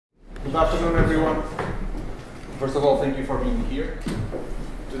Good afternoon, everyone. First of all, thank you for being here.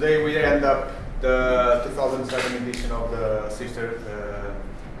 Today we end up the 2007 edition of the Sister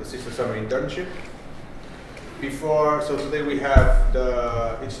Summer Internship. So today we have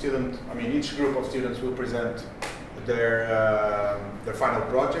each group of students will present their final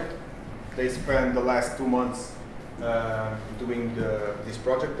project. They spent the last 2 months doing this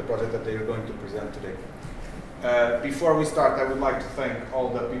project, the project that they are going to present today. Before we start, I would like to thank all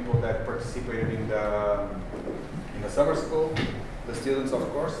the people that participated in the summer school, the students, of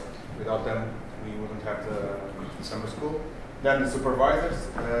course. Without them, we wouldn't have the summer school. Then the supervisors,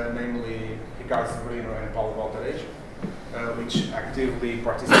 namely Ricardo Severino and Paulo Valterejo, which actively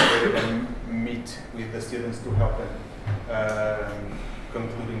participated and meet with the students to help them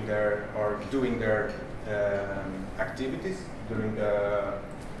concluding doing their activities during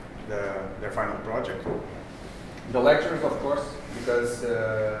their final project. The lecturers, of course, because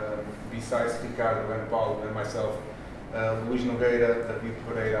besides Ricardo and Paulo and myself, Luis Nogueira, David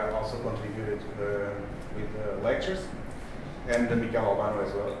Pereira also contributed with lectures, and Miquel Albano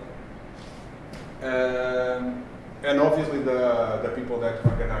as well. And obviously the people that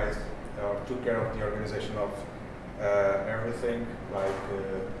organized or took care of the organization of everything, like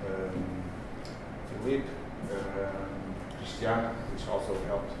Philippe, Cristiano, which also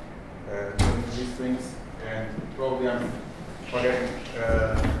helped doing these things. And probably I'm forgetting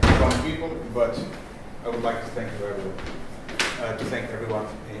some people, but I would like to thank everyone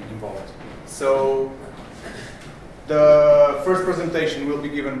involved. So the first presentation will be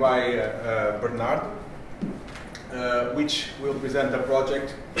given by Bernardo, which will present a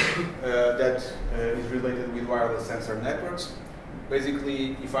project that is related with wireless sensor networks.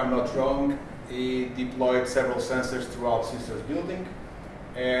 Basically, if I'm not wrong, he deployed several sensors throughout Sister's building,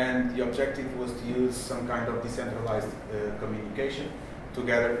 and the objective was to use some kind of decentralized communication to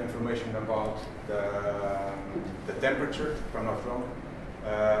gather information about the temperature, if I'm not wrong,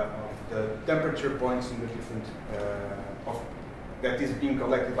 of the temperature points in the different that is being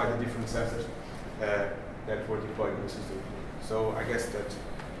collected by the different sensors that were deployed in the system. So I guess that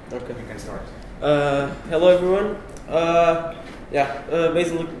we can start. Hello everyone.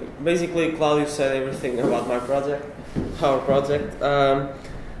 Basically Claudio said everything about my project, our project.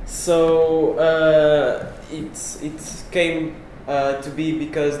 It came to be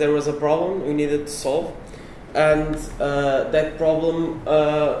because there was a problem we needed to solve, and that problem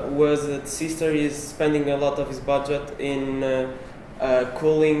was that Sister is spending a lot of his budget in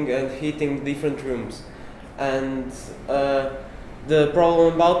cooling and heating different rooms, and the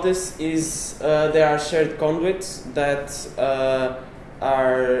problem about this is there are shared conduits that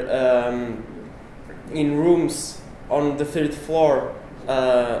are in rooms on the 3rd floor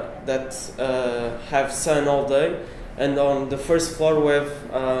that have sun all day, and on the 1st floor we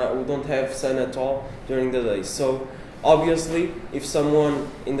don't have sun at all during the day. So obviously, if someone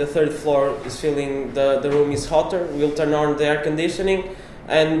in the 3rd floor is feeling the room is hotter, we'll turn on the air conditioning,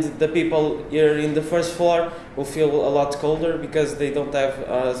 and the people here in the 1st floor will feel a lot colder because they don't have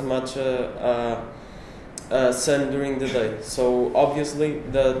as much sun during the day. So obviously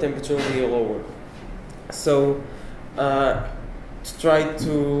the temperature will be lower. So to try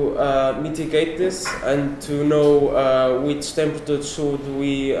to mitigate this and to know which temperature should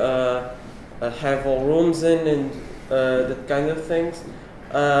we have all rooms in and that kind of things,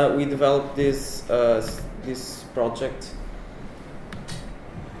 we developed this project.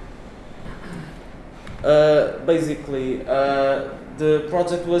 Basically, the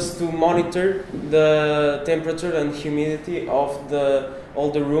project was to monitor the temperature and humidity of all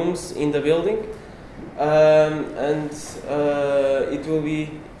the rooms in the building. And it will be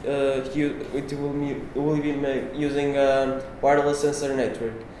using a wireless sensor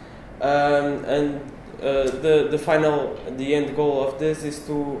network, and the end goal of this is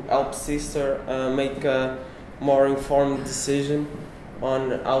to help Sister make a more informed decision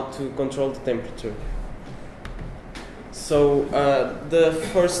on how to control the temperature. So the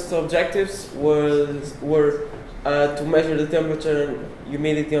first objectives were to measure the temperature and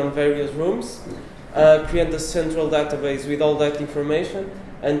humidity on various rooms, create a central database with all that information,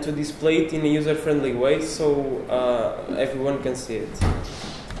 and to display it in a user-friendly way so everyone can see it.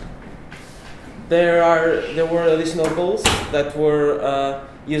 There were additional goals that were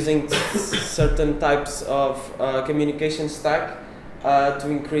using certain types of communication stack to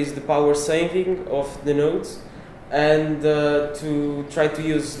increase the power saving of the nodes, and to try to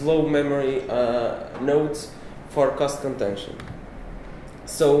use low memory nodes for cost contention.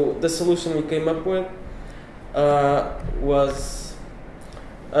 So the solution we came up with was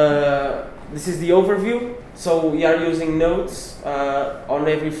this is the overview. So we are using nodes on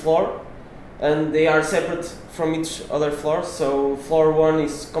every floor, and they are separate from each other floor. So floor 1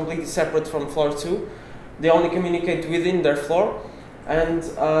 is completely separate from floor 2. They only communicate within their floor, and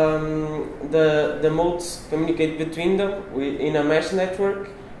the modes communicate between them in a mesh network,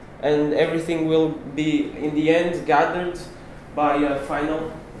 and everything will be in the end gathered by a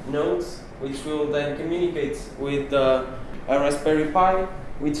final node, which will then communicate with a Raspberry Pi,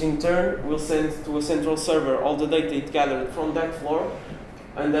 which in turn will send to a central server all the data it gathered from that floor,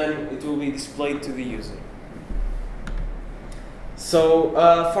 and then it will be displayed to the user. So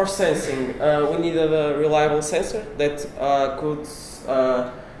for sensing, we needed a reliable sensor that could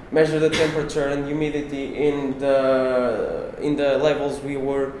measure the temperature and humidity in the levels we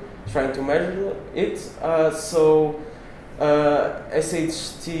were trying to measure it.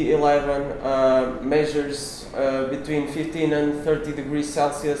 SHT11 measures between 15 and 30 degrees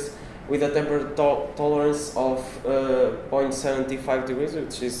Celsius with a temperature tolerance of 0.75 degrees,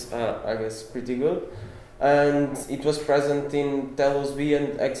 which is, I guess, pretty good. And it was present in TELUS-B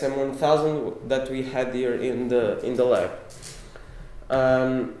and XM1000 that we had here in the lab.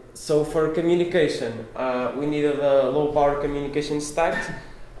 So for communication, we needed a low-power communication stack,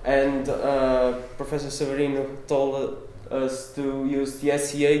 and Professor Severino told us to use the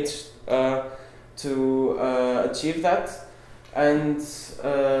SEH to achieve that. And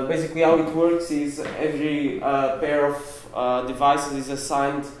basically how it works is every pair of devices is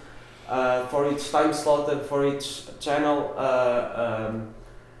assigned for each time slot and for each channel a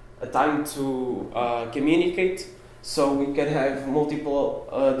time to communicate. So we can have multiple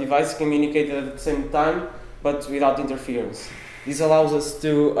devices communicated at the same time, but without interference. This allows us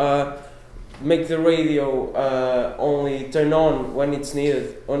to make the radio only turn on when it's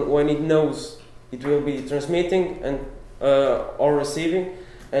needed, when it knows it will be transmitting and or receiving,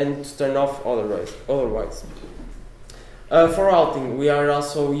 and to turn off otherwise. For routing, we are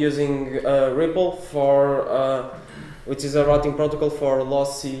also using Ripple which is a routing protocol for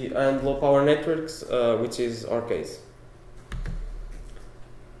lossy and low power networks, which is our case.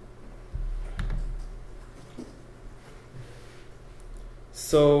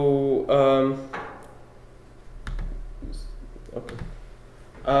 So,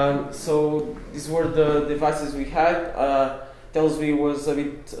 so these were the devices we had. TELUS-B was a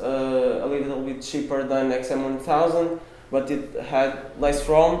little bit cheaper than XM1000, but it had less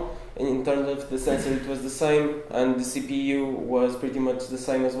ROM. And in terms of the sensor, it was the same, and the CPU was pretty much the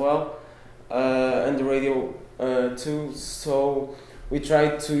same as well, and the radio too. So we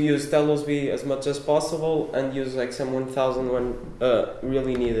tried to use TELUS-B as much as possible and use XM1000 when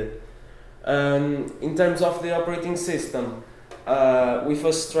really needed. In terms of the operating system, we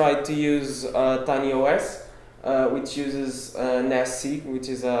first tried to use TinyOS, which uses NAS-C, which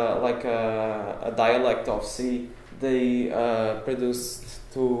is like a dialect of C they produced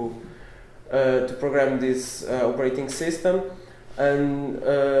to program this operating system. And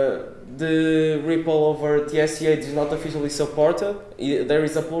the Ripple over TSCH is not officially supported. There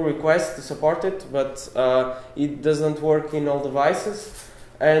is a pull request to support it, but it doesn't work in all devices,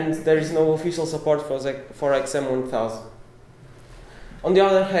 and there is no official support for XM1000. On the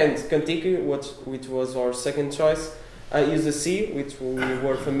other hand, Contiki, which was our second choice, uses C, which we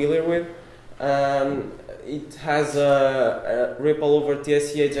were familiar with. It has a Ripple over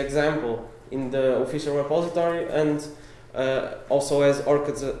TSCH example in the official repository, and also has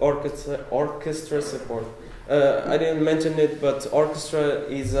orchestra support. I didn't mention it, but orchestra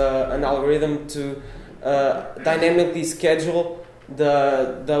is an algorithm to dynamically schedule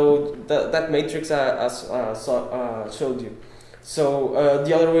that matrix I showed you. So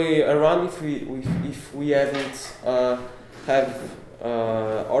the other way around, if we hadn't have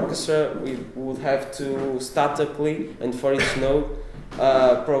orchestra, we would have to statically and for each node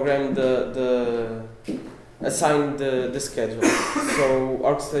program assign the schedule. So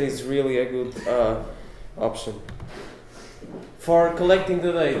orchestra is really a good option. For collecting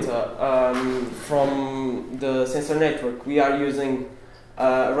the data from the sensor network, we are using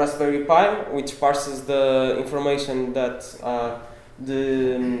Raspberry Pi, which parses the information that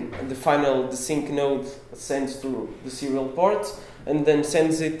the sync node sends to the serial port, and then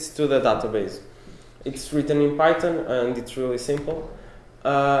sends it to the database. It's written in Python, and it's really simple.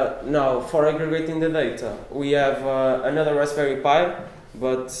 Now, for aggregating the data, we have another Raspberry Pi,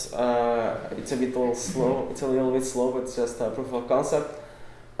 but it's a little slow. It's a little bit slow, but it's just a proof of concept.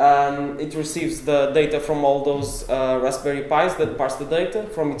 It receives the data from all those Raspberry Pis that parse the data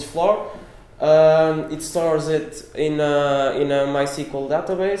from each floor. It stores it in a MySQL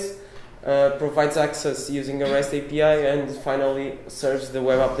database, provides access using a REST API, and finally serves the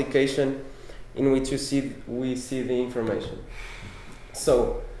web application in which we see the information.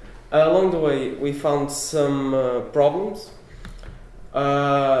 So along the way we found some problems.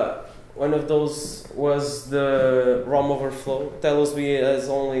 One of those was the ROM overflow. TeleSB has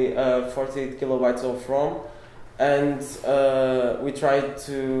only 48 kilobytes of ROM, and we tried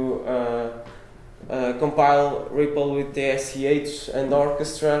to compile REPL with the SEH and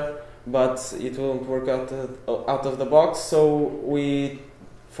Orchestra, but it wouldn't work out of the box. So we,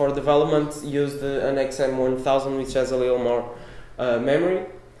 for development, used an XM1000, which has a little more memory.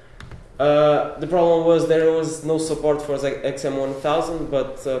 The problem was there was no support for XM1000,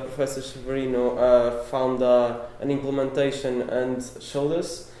 but Professor Severino found an implementation and showed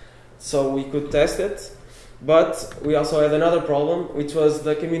us, so we could test it. But we also had another problem, which was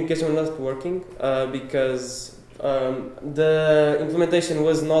the communication not working, because the implementation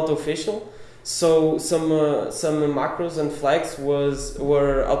was not official, so some macros and flags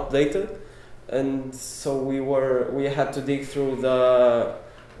were outdated, and so we had to dig through the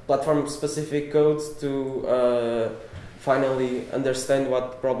platform-specific codes to finally understand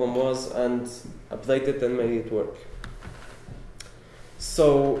what the problem was and update it and make it work.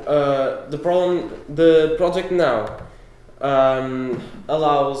 So the project now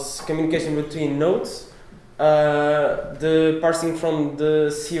allows communication between nodes. The parsing from the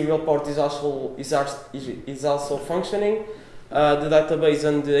serial port is also functioning. The database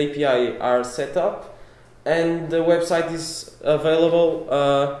and the API are set up, and the website is available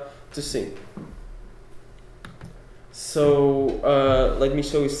to see. So let me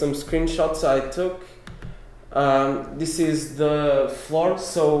show you some screenshots I took. This is the floor.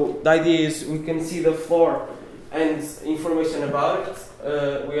 So the idea is we can see the floor and information about it.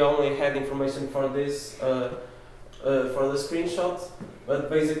 We only had information for this for the screenshot, but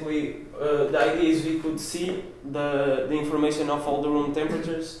basically the idea is we could see the information of all the room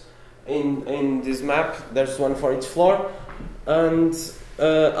temperatures in this map. There's one for each floor, and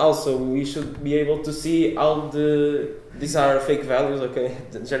also we should be able to see all these are fake values, okay,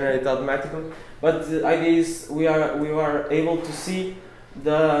 generated automatically. But the idea is we are able to see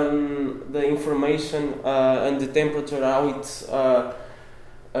the information and the temperature, how it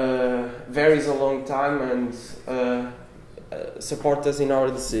varies a long time, and support us in our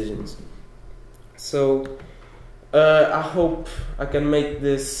decisions. So I hope I can make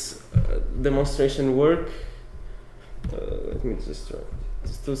this demonstration work. Let me just try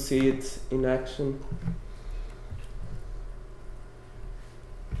to see it in action.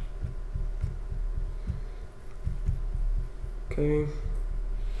 Okay.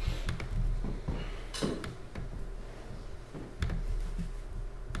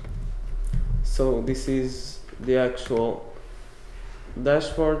 So this is the actual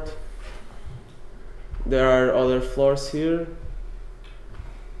dashboard. There are other floors here.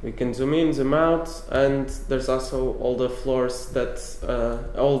 We can zoom in, zoom out, and there's also all the floors that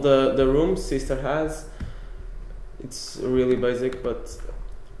all the rooms Sister has. It's really basic, but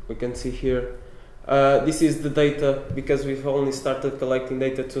we can see here. This is the data, because we've only started collecting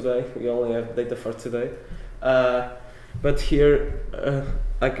data today. We only have data for today. But here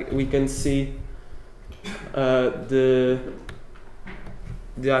we can see the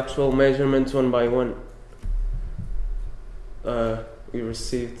actual measurements one by one we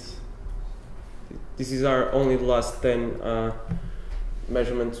received. This is our only the last 10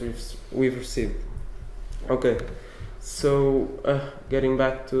 measurements we've received. Okay, so getting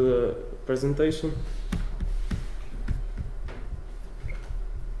back to the presentation.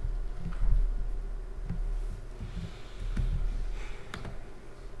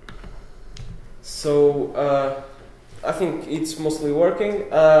 So I think it's mostly working,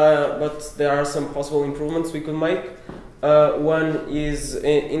 but there are some possible improvements we could make. One is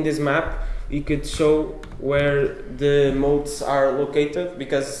in this map you could show where the modes are located,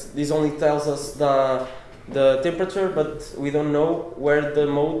 because this only tells us the temperature, but we don't know where the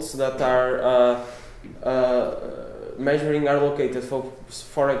modes that are measuring are located. So,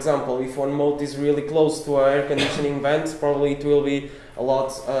 for example, if one mode is really close to an air conditioning vent, probably it will be a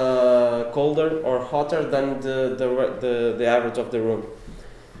lot colder or hotter than the average of the room.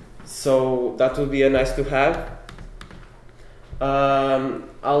 So that would be a nice to have.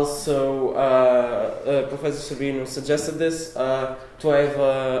 Also, Professor Severino suggested this, to have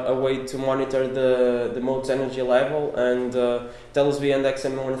a way to monitor the mode's energy level, and TeleSB and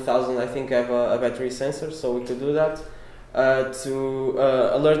XM1000 I think have a battery sensor, so we could do that. To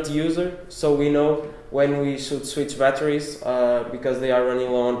alert the user, so we know when we should switch batteries, because they are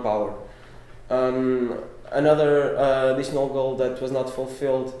running low on power. Another additional goal that was not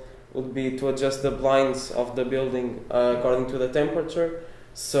fulfilled would be to adjust the blinds of the building according to the temperature.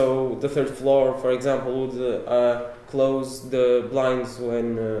 So the third floor, for example, would close the blinds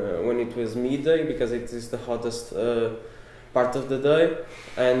when it was midday, because it is the hottest part of the day,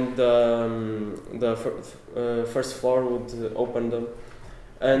 and the first floor would open them.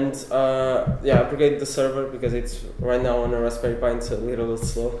 And upgrade the server, because it's right now on a Raspberry Pi, it's a little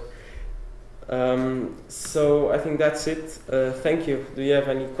slow. So I think that's it. Thank you. Do you have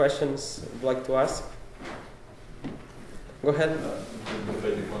any questions you'd like to ask? Go ahead. The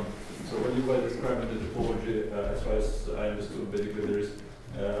basic one. So when you were describing the topology, as far as I understood, basically there is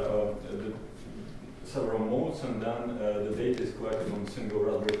several modes, and then the data is collected on a single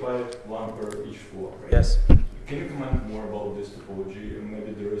Raspberry Pi, one per each floor, right? Yes. Can you comment more about this topology? And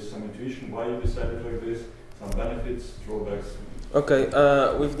maybe there is some intuition why you decided like this, some benefits, drawbacks? Okay,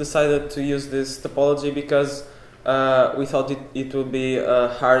 we've decided to use this topology because we thought it would be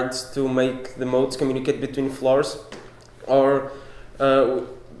hard to make the modes communicate between floors, or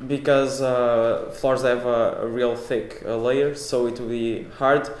because floors have a real thick layer, so it will be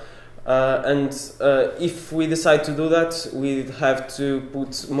hard. And if we decide to do that, we'd have to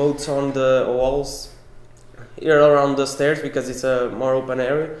put modes on the walls here around the stairs, because it's a more open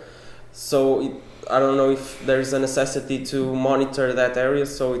area. So I don't know if there is a necessity to monitor that area.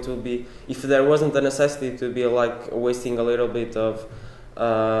 So it will be, if there wasn't a necessity, it would be like wasting a little bit of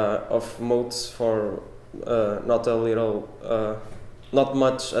modes for not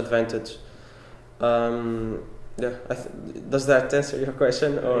much advantage. Does that answer your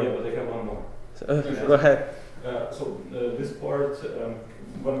question? Or? Yeah, but I have one more. Go ahead. This part,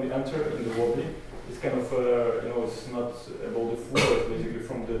 when we enter in the lobby, it's kind of it's not about the floor. It's basically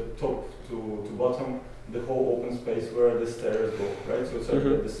from the top to bottom, the whole open space where the stairs go, right? So it's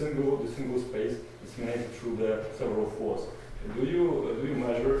the single space is connected through the several floors. Do you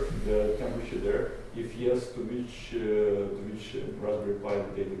measure the temperature there? If yes, to which Raspberry Pi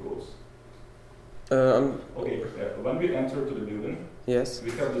the data goes? When we enter to the building, yes,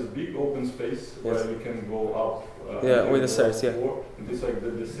 we have this big open space where we can go up. With the stairs, yeah. And this like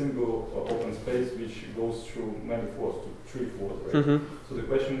the single open space which goes through many floors, to 3 floors, right? Mm-hmm. So the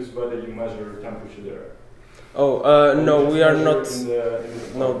question is whether you measure temperature there. No, we are not.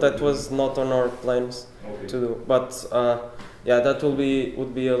 No, that was not on our plans to do. But that would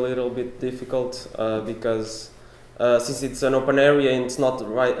be a little bit difficult because since it's an open area and it's not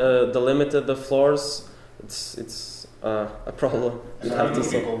delimited the floors, it's a problem. You have to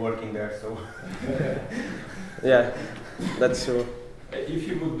people working there, so. Yeah, that's true. If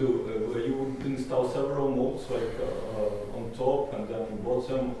you would you would install several modes like on top and then on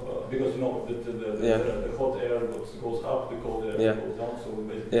bottom, because the hot air goes up, the cold air goes down. So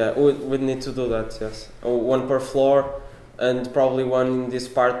basically, we'd need to do that. Yes, one per floor, and probably one in this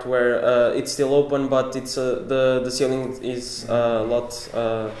part where it's still open, but it's the ceiling is a lot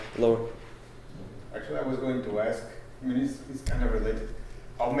lower. Actually, I was going to ask. I mean, it's kind of related.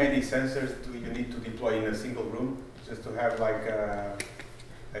 How many sensors do you need to deploy in a single room just to have like a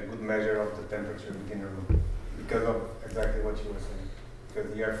good measure of the temperature within a room? Because of exactly what you were saying.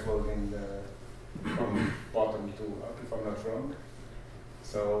 Because the air flows from bottom to up, if I'm not wrong.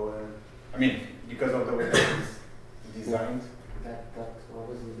 So, because of the way that it's designed. That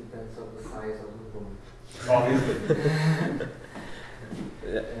obviously depends on the size of the room. Obviously.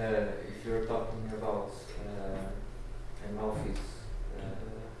 If you're talking about an office,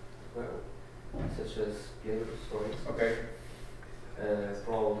 such as Piero, okay.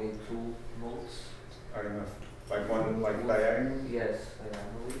 Probably 2 modes are enough. Like one, like diagonal? Yes,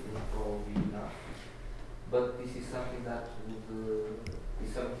 diagonally would probably be enough. But this is something that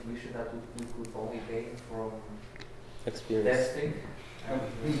is some intuition that we could only gain from experience testing, and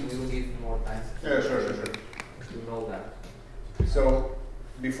we will need more time. Sure. To know that. So,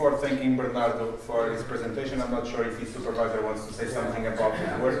 before thanking Bernardo for his presentation, I'm not sure if his supervisor wants to say something about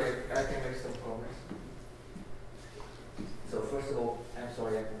his work. I can make some comments. So first of all, I'm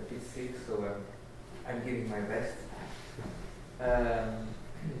sorry, I'm a bit sick, so I'm giving my best.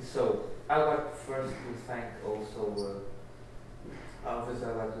 So I'd like first to thank also, obviously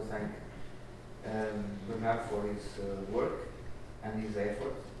I'd like to thank Bernard for his work and his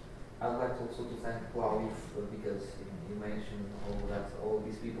effort. I'd like also to thank Claudio because you mentioned all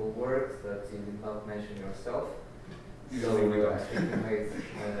these people worked, but you did not mention yourself. So I think you made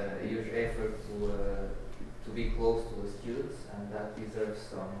a huge effort to be close to the students, and that deserves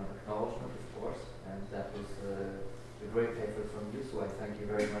some acknowledgement, of course. And that was a great effort from you. So I thank you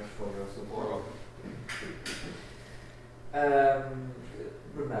very much for your support.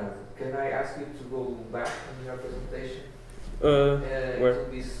 Bernardo, can I ask you to go back on your presentation? Where?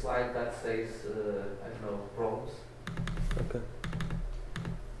 To this slide that says, I don't know, problems. Okay.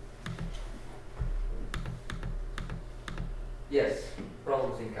 Yes,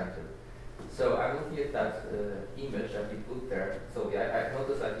 problems encountered. So I'm looking at that image that you put there. So yeah, I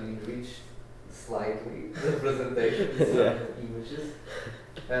noticed that you enriched slightly the presentation with some images.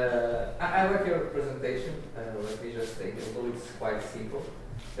 I like your presentation, let me just say, although it's quite simple.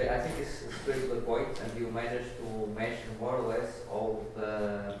 But I think it's straight to the point, and you managed to mention more or less all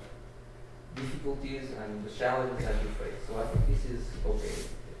the difficulties and the challenges that you face. So I think this is okay.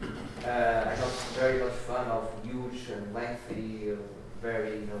 I got very much fun of huge and lengthy,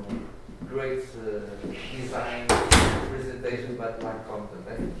 very great design presentation, but like content.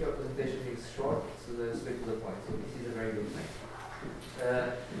 I think your presentation is short, so straight to the point. So this is a very good thing.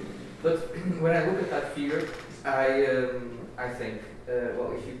 But when I look at that figure, I think,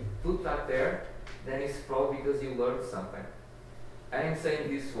 well, if you put that there, then it's probably because you learned something. I am saying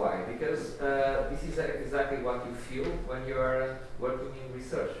this why? Because this is exactly what you feel when you are working in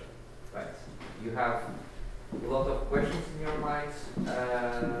research, right? You have a lot of questions in your mind.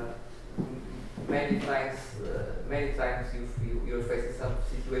 Many times you feel you're facing some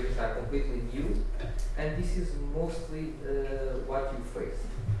situations that are completely new, and this is mostly what you face.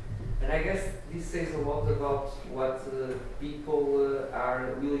 And I guess this says a lot about what people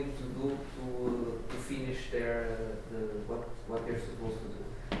are willing to do to finish their what they're supposed to do.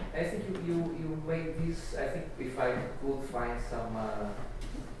 I think you made this. I think if I could find some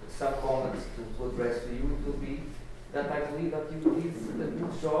comments to address to you, it would be that I believe that you did a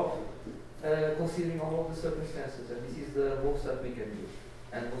good job considering all of the circumstances, and this is the most that we can do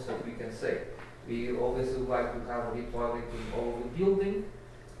and most that we can say. We always would like to have a deployment in all of the building.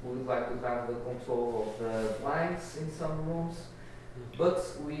 We would like to have the control of the blinds in some rooms, but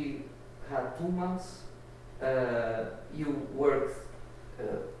we had 2 months. You worked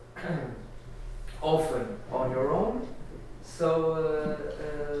often on your own, so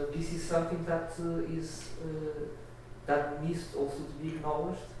this is something that that needs also to be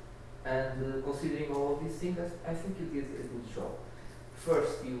acknowledged. And considering all of these things, I think you did a good job.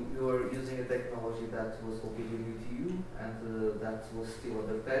 First, you were using a technology that was completely new to you, and that was still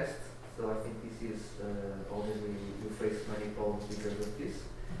under test. So I think this is obviously you face many problems because of this.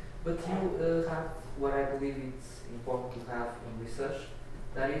 But you have what I believe it's important to have in research,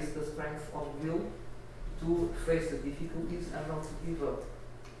 that is the strength of will to face the difficulties and not to give up.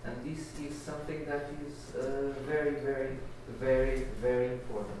 And this is something that is very, very, very, very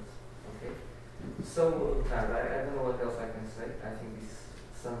important. Okay. So, I don't know what else I can say. I think this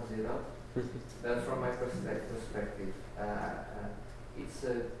sums it up. From my perspective, it's a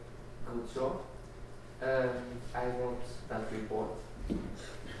good job. I want that report.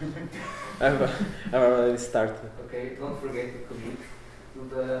 I've already started. Okay, don't forget to commit to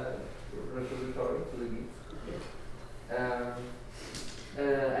the repository, to the Git.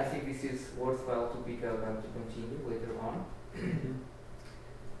 I think this is worthwhile to pick up and to continue later on.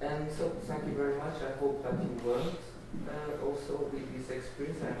 And so, thank you very much. I hope that you learned also with this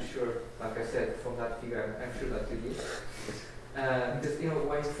experience. I'm sure, like I said, from that figure, I'm sure that you did. Because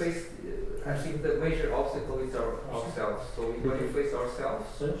when you face, I think the major obstacle is ourselves. So when you face ourselves,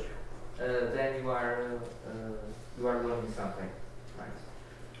 then you are learning something, right?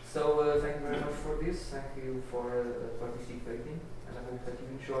 So thank you very much for this. Thank you for participating, and I hope that you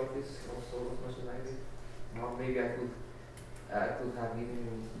enjoyed this also as much as I did. Or maybe I could have given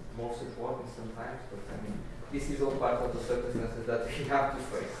you more support in some times, but I mean, this is all part of the circumstances that we have to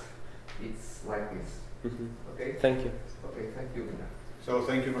face. It's like this. Okay? Thank you. Okay, thank you. So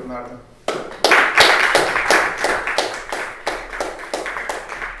thank you, Bernardo.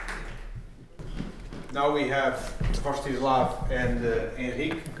 Now we have Rostislav and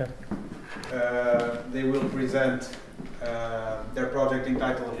Henrique. Okay. They will present their project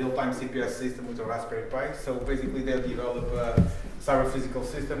entitled Real-Time CPS System with a Raspberry Pi. So basically they develop a cyber-physical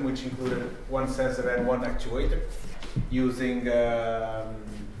system which included one sensor and one actuator using the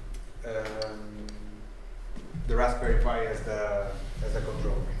Raspberry Pi as the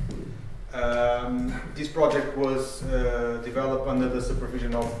controller. This project was developed under the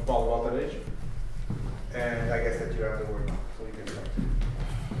supervision of Paul Walteridge, and I guess that you have the word now, so you can start.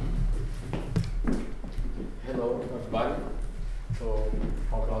 Hello everybody. So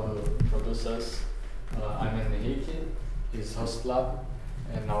how Claudio introduced us. I'm Henrique, he's Rostislav,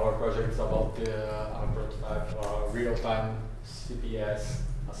 and our project is about our prototype real-time CPS,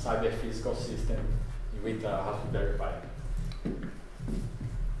 a cyber physical system with a Raspberry Pi.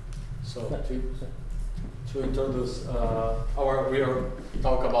 So to introduce we'll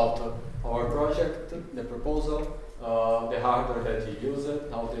talk about our project, the proposal, the hardware that we use,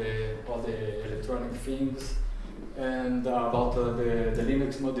 all the electronic things, and about the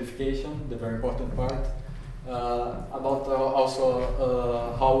Linux modification, the very important part, about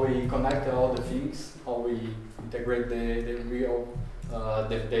also how we connect all the things, how we integrate the real,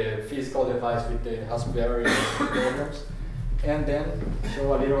 the physical device with the Raspberry programs, and then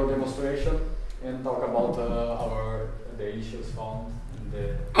show a little demonstration and talk about the issues found and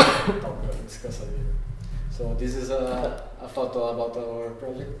discuss a little. So this is a photo about our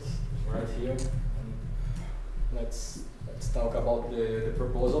project right here. And let's talk about the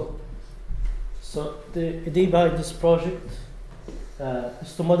proposal. So the idea behind this project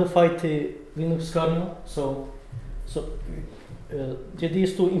is to modify the Linux kernel. So the idea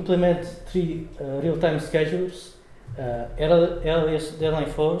is to implement 3 real-time schedulers: LS deadline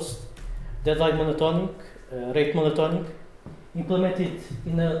first, deadline monotonic, rate monotonic. Implement it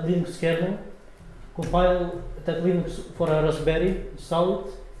in a Linux kernel, compile that Linux for a Raspberry, install it,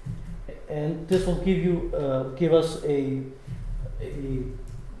 and this will give us a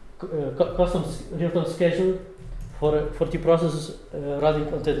custom real-time schedule for the processes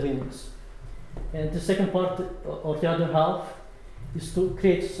running on that Linux. And the second part, or the other half, is to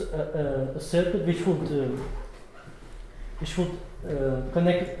create a circuit which would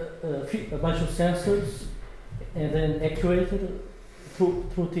connect a bunch of sensors and then actuator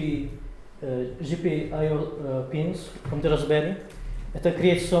through the GPIO pins from the Raspberry, and then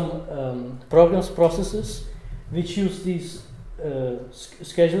create some processes which use these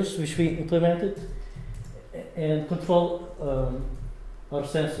schedules which we implemented and control our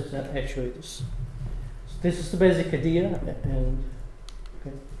sensors and actuators. So this is the basic idea. And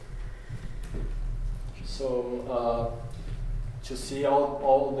okay. So to see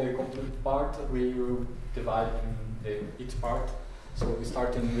all the complete part, we will divide in each part. So we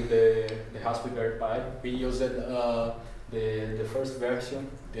starting with the Raspberry Pi. We used the first version,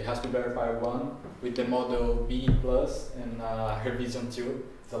 the Raspberry Pi 1, with the model B plus and revision 2.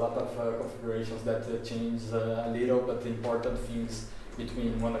 It's a lot of configurations that change a little, but the important things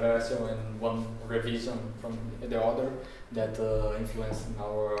between one version and one revision from the other that influence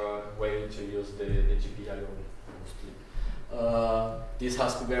our way to use the GPIO mostly. This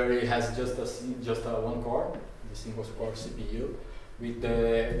Raspberry has just a one core, the single core CPU, with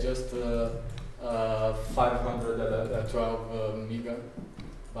just 512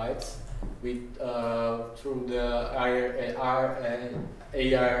 megabytes with through the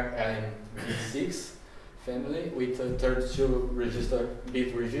ARM6 family with 32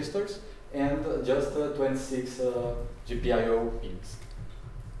 bit registers and just 26 GPIO pins.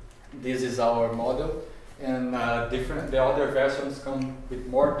 This is our model, and the other versions come with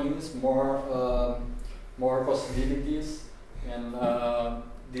more pins, more possibilities, and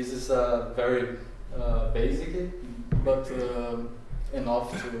this is very basic, but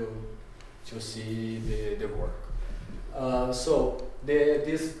enough to see the work. So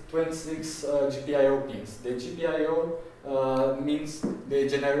these 26 GPIO pins. The GPIO means the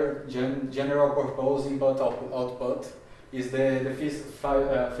general purpose input-output is the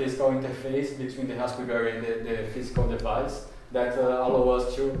physical interface between the Raspberry and the physical device that allow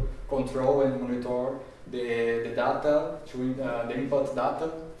us to control and monitor the data, the input data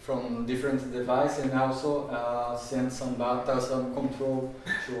from different devices, and also send some data, some control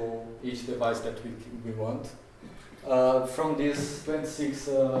to each device that we want. From these 26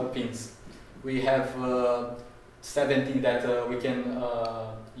 pins, we have 17 that we can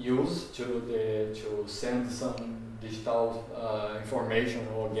use to send some digital information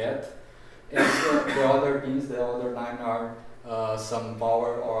or get, and the other pins, the other 9 are some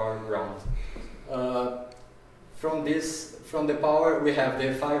power or ground. From the power, we have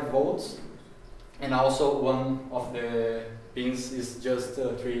the 5 volts, and also one of the pins is just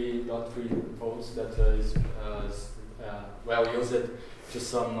 3.3 volts that is well used to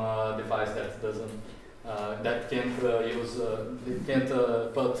some device that doesn't that can't use can't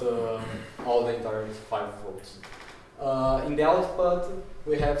put all the entire 5 volts. In the output,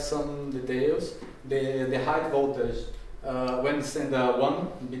 we have some details. The high voltage, when we send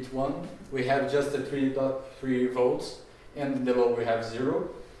bit 1, we have just 3.3 volts, and the low we have 0.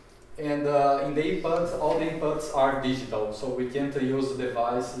 And in the inputs, all the inputs are digital, so we can't use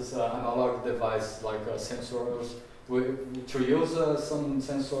devices, analog device like sensors. To use some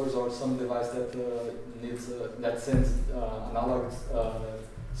sensors or some device that that sends analog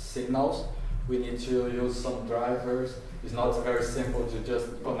signals, we need to use some drivers. It's not very simple to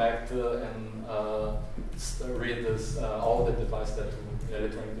just connect and read all the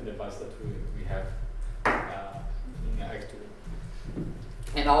electronic device that we have actually.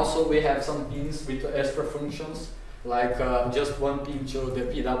 And also we have some pins with extra functions, like just one pin to the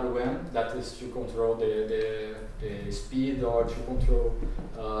PWM, that is to control the speed or to control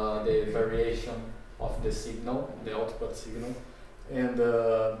the variation of the signal, the output signal, and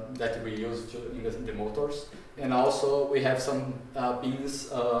that we use in the motors. And also we have some pins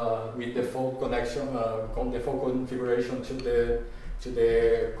with default connection, default configuration to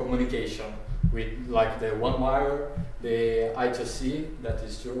the communication, with like the one wire, the I2C, that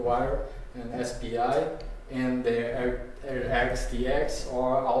is dual wire, and SPI, and the RxTX,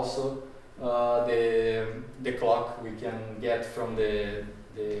 or also the clock we can get from the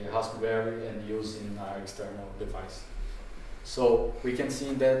Raspberry and use in our external device. So we can see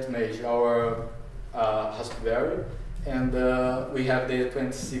in that image our Raspberry, and we have the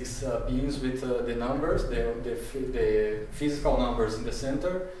 26 pins with the numbers, the physical numbers in the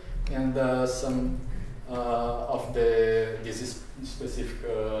center, and some of these specific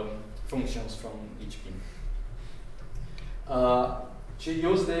functions from each pin. To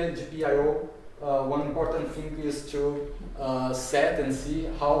use the GPIO, one important thing is to set and see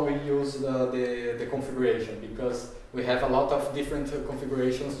how we use the configuration, because we have a lot of different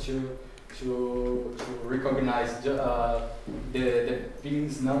configurations to recognize the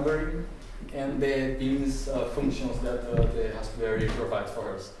pins numbering and the pins functions that the Raspberry provides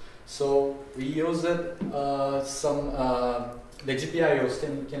for us. So we use the GPIOs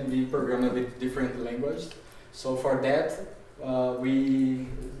can be programmed with different languages. So for that, we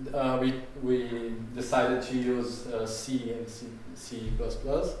decided to use C and C++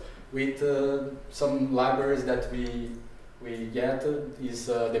 with some libraries that we get is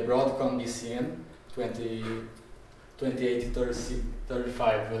the Broadcom BCN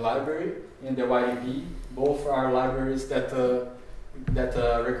 2835 library and the YDP. Both are libraries that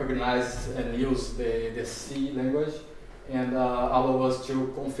recognize and use the C language and allow us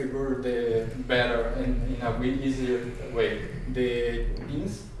to configure better and in a easier way the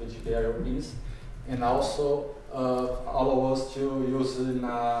pins, the GPIO pins, and also allow us to use in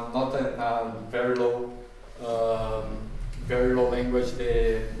not a very low language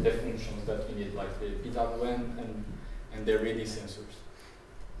the functions that we need, like the PWM and the reading sensors.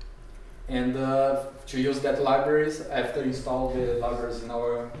 And to use that libraries, after install the libraries in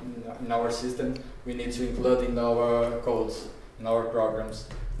our system, we need to include in our codes, in our programs,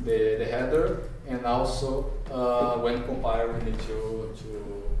 the header, and also when compile, we need to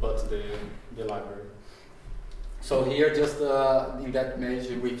put the library. So here, just in that image,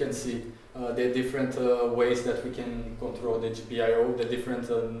 we can see the different ways that we can control the GPIO, the different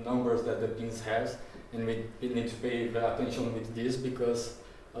numbers that the pins has, and we need to pay attention with this because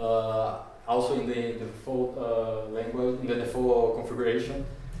also in the default language, in the default configuration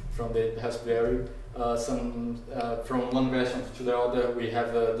from the Raspberry, from one version to the other, we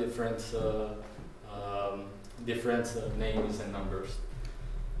have different names and numbers.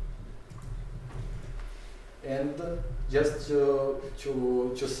 And just to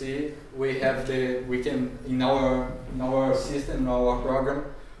see, we can in our system, in our program,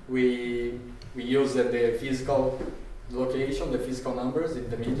 we use the physical location, the physical numbers in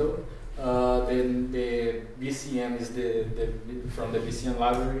the middle. Then the BCM is from the BCM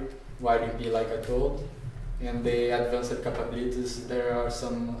library, YDP like I told, and the advanced capabilities. There are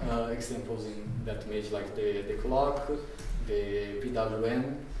some examples in that image, like the clock, the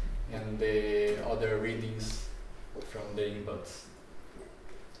PWM, and the other readings from the inputs.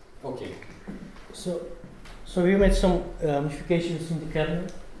 Okay. So we made some modifications in the kernel.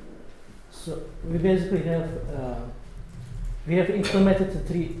 So we basically have implemented the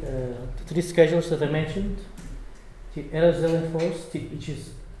three schedules that I mentioned. The RSL enforced, which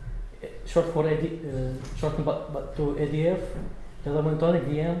is short for shortened to ADF, the monotonic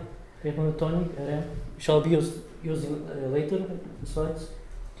VM, rate monotonic RM, shall be using later in the slides.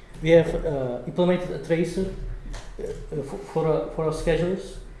 We have implemented a tracer for our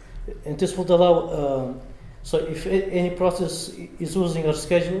schedulers, and this would allow, so if any process is using our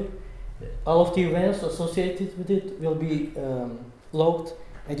scheduler, all of the events associated with it will be logged,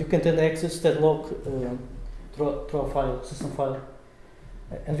 and you can then access that log through a file, system file.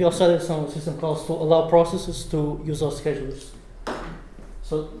 And we also added some system calls to allow processes to use our schedulers.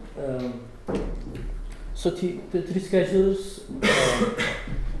 So the three schedulers.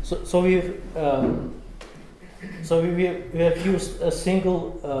 So we have used a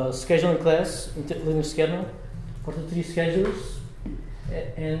single scheduling class in the Linux kernel for the three schedulers,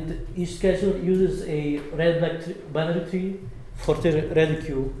 and each scheduler uses a red-black binary tree for the red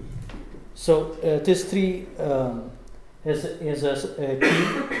queue. So this tree has a key,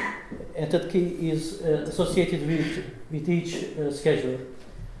 and that key is associated with each scheduler.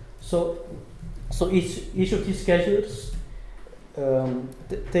 So each of these schedulers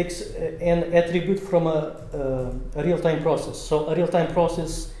takes an attribute from a real-time process. So a real-time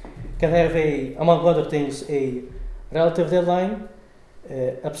process can have among other things, a relative deadline,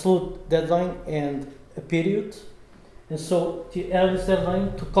 absolute deadline, and a period. And so the earliest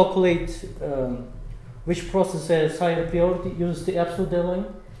deadline to calculate which process has higher priority uses the absolute deadline,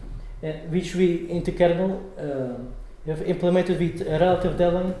 which we in the kernel have implemented with a relative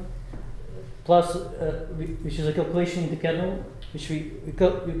deadline plus, which is a calculation in the kernel, which we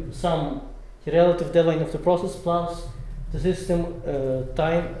sum the relative deadline of the process plus the system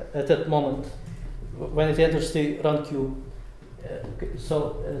time at that moment when it enters the run queue.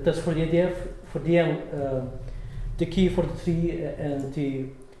 So that's for the ADF. For DM, the key for the tree and the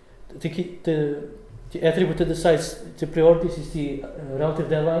attribute that decides the priorities is the relative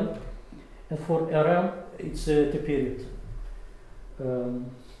deadline, and for RM it's the period.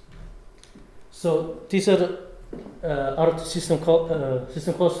 So these are our system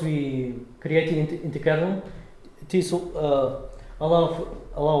calls we created in the kernel. These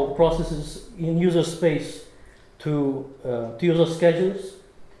allow processes in user space to use our schedulers.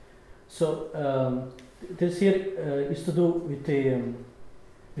 So this here is to do with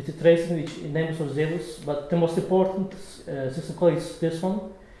the tracing, which in names was zealous, but the most important system call is this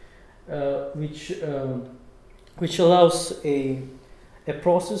one, which allows a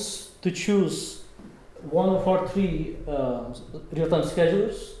process to choose one of our three real-time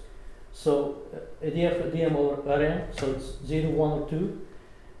schedulers. So ADF, DM, or RM. So it's 0, 1, or 2.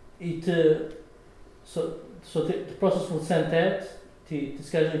 So the process will send that the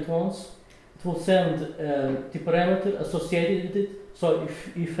schedule it wants. It will send the parameter associated with it. So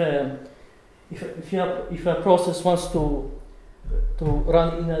if a process wants to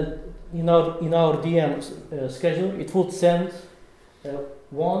run in our DM schedule, it will send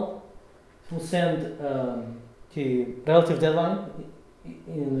 1. It will send the relative deadline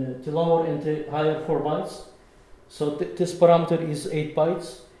in the lower and the higher 4 bytes. So this parameter is 8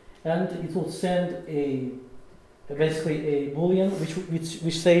 bytes, and it will send basically a boolean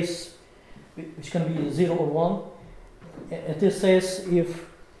which says, which can be 0 or 1, and this says if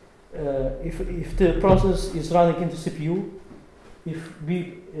the process is running in the CPU,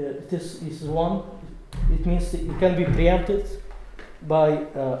 if this is 1, it means it can be preempted by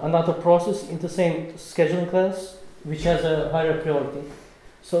another process in the same scheduling class which has a higher priority.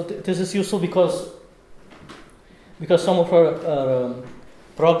 So this is useful because some of our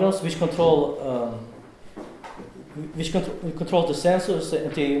programs which control the sensors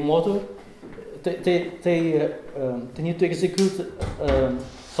and the motor, they need to execute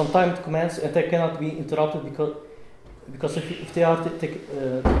some timed commands, and they cannot be interrupted because if they are,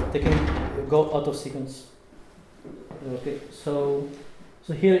 they can go out of sequence. Okay, so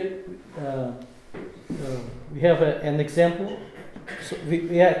here we have an example. So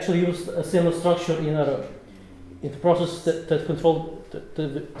we actually used a similar structure in the process that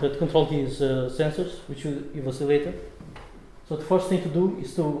control these sensors, which will give us later. So the first thing to do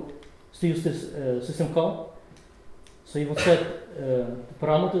is to use this system call. So you will set the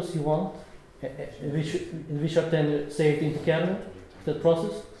parameters you want, in which are then saved in the kernel of that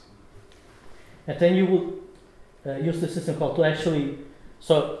process, and then you will use the system call to actually.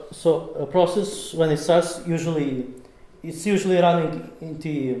 So a process, when it starts, it's usually running in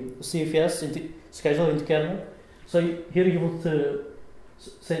the CFS, in the schedule in the kernel. So here you will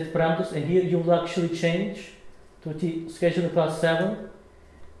set parameters, and here you will actually change to the schedule class 7,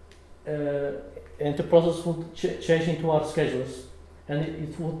 and the process will change into our schedulers, and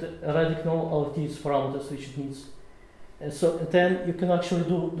it would already know all of these parameters which it needs. And then you can actually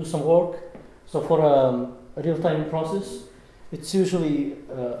do some work. So for a real-time process, it's usually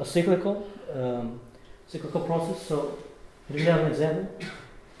a cyclical process. So we have an example.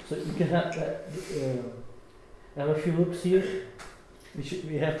 So you can have a few loops here, which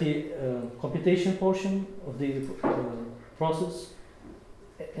we have the computation portion of the process,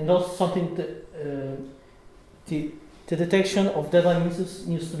 and also something that the detection of deadline misses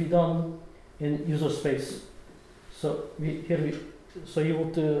needs to be done in user space. So so you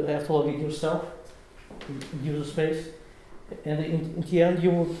would have to log in yourself in user space, and in the end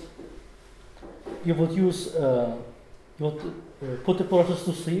you would use put the process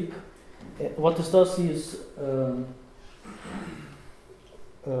to sleep. What this does is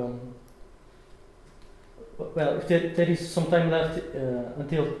well, if there is some time left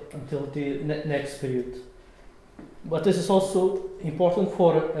until the next period. But this is also important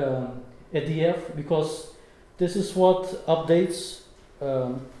for ADF, because this is what updates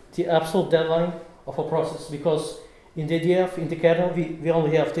the absolute deadline of a process. Because in the ADF, in the kernel, we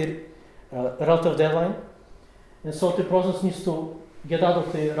only have the relative deadline, and so the process needs to get out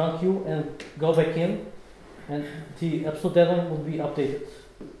of the run queue and go back in, and the absolute deadline will be updated.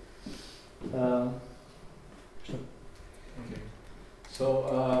 Sure. Okay.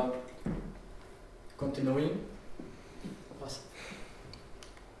 So, continuing.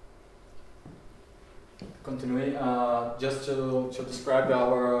 Continuing, just to describe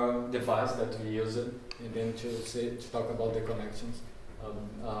our device that we use it, and then to talk about the connections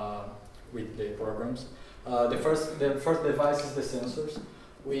with the programs. The first device is the sensors.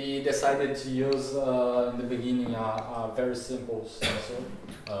 We decided to use in the beginning a very simple sensor,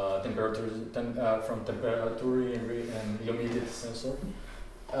 from temperature and humidity sensor.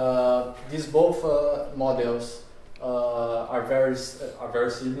 These both models are very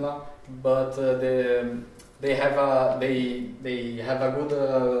similar, but they have a good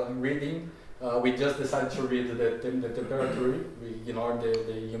reading. We just decided to read the temperature. We ignore the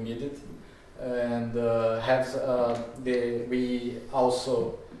humidity, and we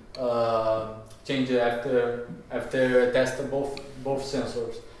also change it after testing both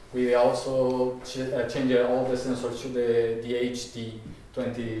sensors. We also change all the sensors to the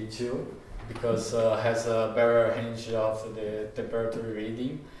DHT22 because has a better range of the temperature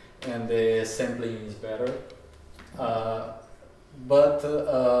reading and the sampling is better. But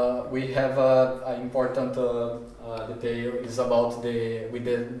we have an important detail is about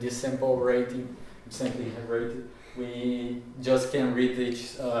the sample rating, sampling rating. We just can read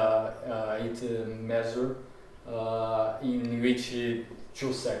it measure in which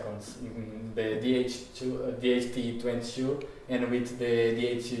 2 seconds in the DHT22 and with the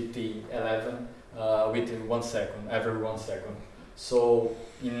DHT11 with 1 second, every 1 second. So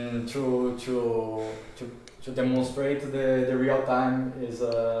to demonstrate the real time is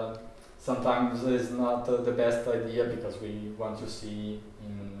sometimes is not the best idea because we want to see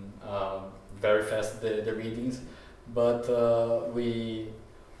in very fast the readings, but we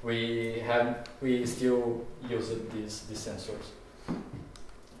still use these sensors.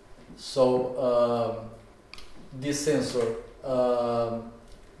 So this sensor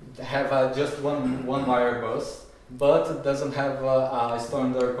have just one wire bus, but doesn't have a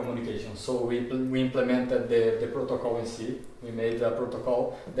standard communication. So we implemented the protocol in C. We made a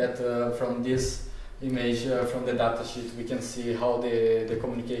protocol that from this image from the datasheet we can see how the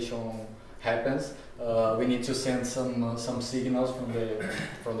communication happens. We need to send some signals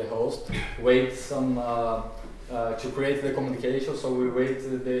from the host. Wait some to create the communication. So we wait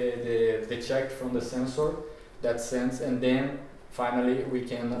the check from the sensor that sends, and then finally we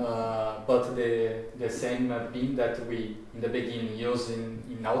can put the same pin that we in the beginning use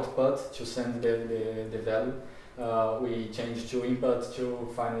in output to send the value. We change to input to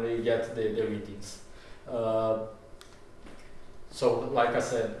finally get the readings. So like I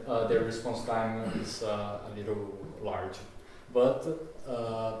said, the response time is a little large, but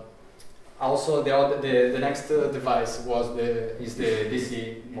also the next device is the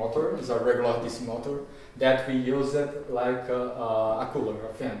DC motor. It's a regular DC motor that we use it like a cooler,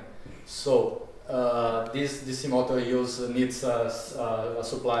 a fan. So this DC motor needs a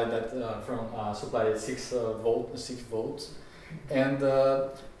supply that supply 6 volts, and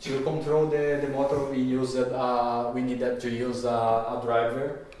to control the motor we needed to use a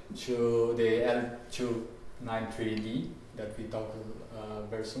driver to the L293D that we talked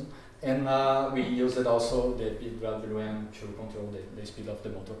very soon. And we used also the PWM to control the speed of the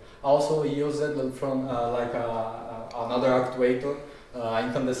motor. Also, we used it from another actuator,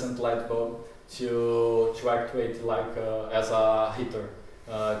 incandescent light bulb, to actuate like as a heater,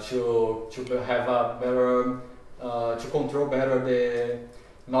 to have a better, to control better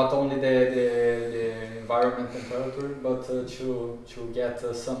not only the environment temperature, but to get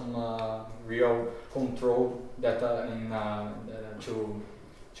some real control data to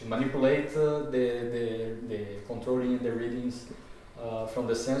manipulate the controlling the readings from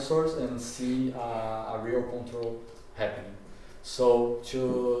the sensors and see a real control happening. So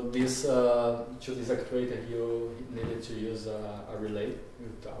to this actuator, you needed to use a relay.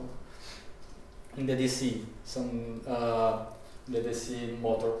 In the DC, the DC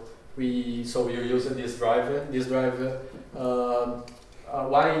motor, so you use this driver. This driver.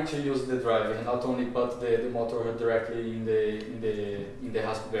 Why to use the driver and not only put the motor directly in the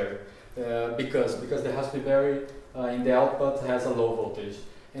Raspberry? Because the Raspberry in the output has a low voltage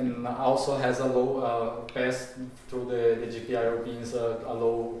and also has a low pass through the GPIO pins, a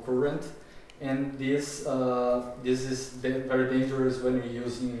low current, and this is very dangerous when we're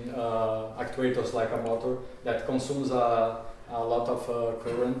using actuators like a motor that consumes a lot of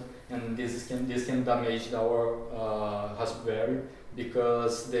current, and this can damage our Raspberry,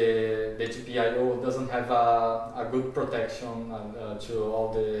 because the GPIO doesn't have a good protection to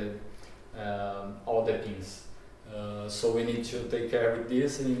all the pins. So we need to take care with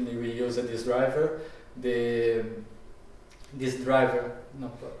this, and we use this driver. The driver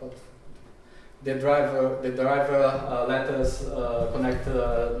let us connect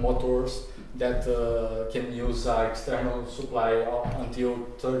motors that can use external supply until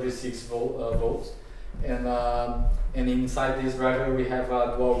 36 volts, and inside this driver we have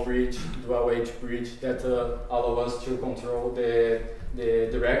a dual H bridge that allow us to control the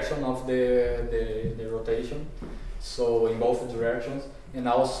direction of the rotation, so in both directions. And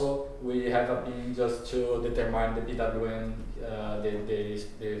also we have a pin just to determine the PWM,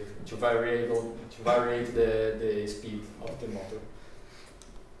 to vary the speed of the motor.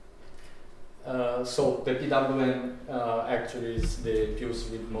 So the PWM actually is the pulse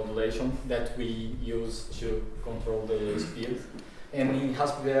width modulation that we use to control the speed. And in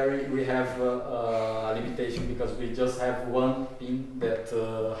Raspberry we have a limitation because we just have one pin that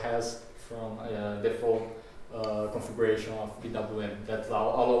has from default configuration of PWM that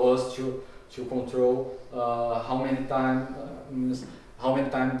allow us to control how many time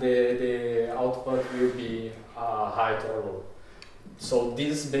the output will be high or low. So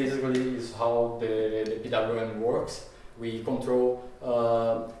this basically is how the PWM works. We control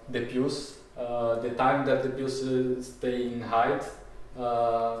the pulse, the time that the pulse stay in height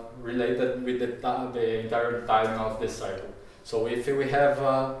related with the entire time of the cycle. So if we have,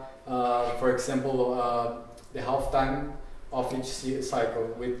 for example, the half time of each cycle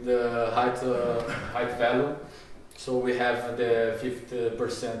with the height value, so we have the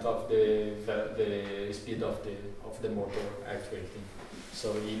 50% of the speed of the motor actuating.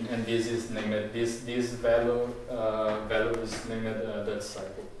 So and this is named this value is named that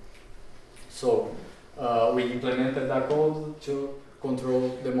cycle. So we implemented that code to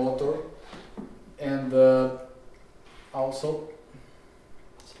control the motor, and also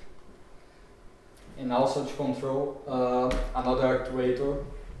to control another actuator,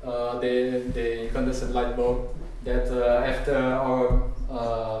 the incandescent light bulb. That after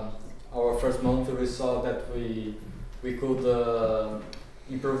our first month, we saw that we could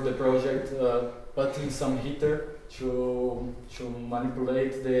improve the project, putting some heater to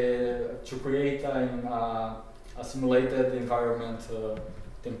manipulate to create a simulated environment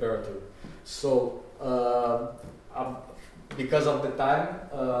temperature. So because of the time,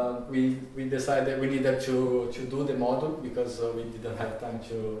 we decided we needed to do the module because we didn't have time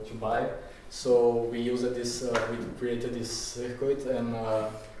to buy. So we used this, we created this circuit and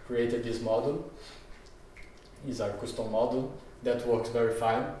created this module. It's a custom module that works very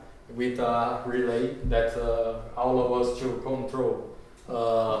fine with a relay that allows us to control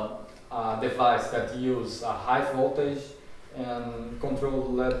a device that uses a high voltage and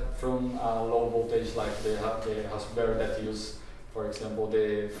control LED from a low voltage like the Raspberry that use, for example,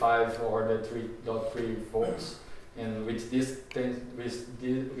 the 5 or the 3.3 volts. And with this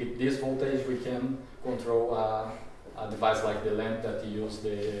voltage, we can control a device like the lamp that use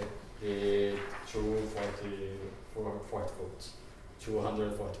the 240 volts,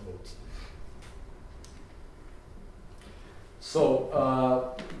 240 volts. So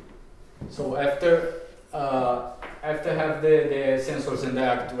after have the sensors and the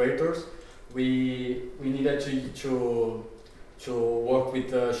actuators, we needed to work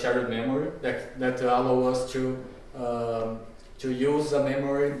with shared memory that allow us to use a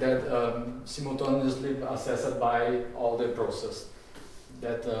memory that simultaneously accessed by all the process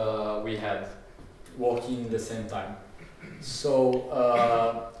that we had working at the same time. So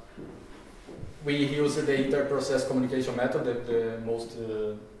we use the inter-process communication method, the most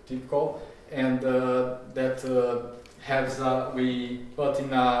typical, and that has we put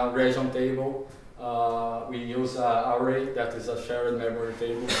in a region table. We use an array that is a shared memory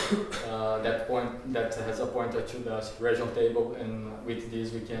table that has a pointer to the region table, and with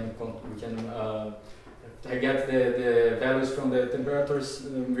this we can get the values from the temperatures,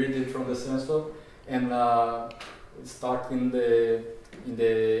 read it from the sensor, and start in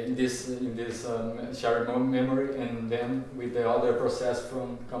this shared memory, and then with the other process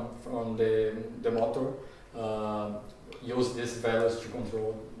from the motor, use these values to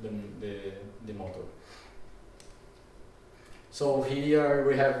control the motor. So here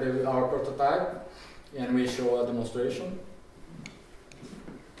we have our prototype, and we show a demonstration.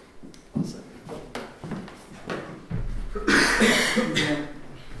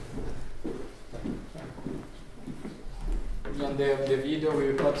 And the video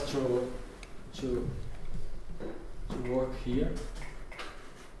we got to work here.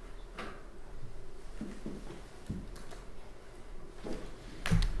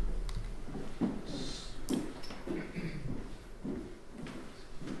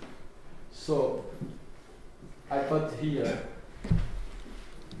 So I put here.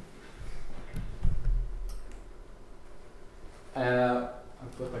 I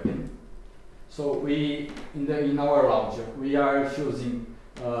put again. So we in our launcher we are choosing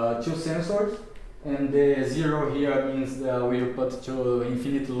 2 sensors, and the 0 here means that we put to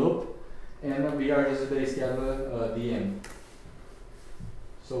infinite loop, and we are just the scalar dm.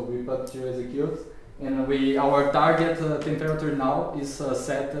 So we put to execute, and our target temperature now is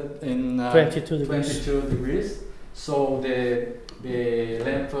set in 22 degrees. 22 degrees. So the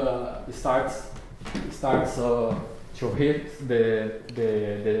lamp starts to hit the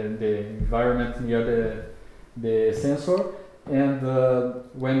environment near the sensor, and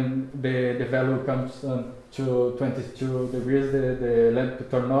when the value comes to 22 degrees, the lamp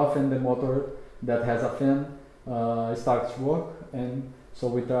turn off and the motor that has a fan starts to work, and so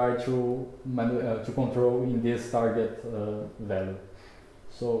we try to control in this target value.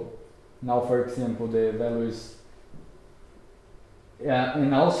 So now, for example, the value is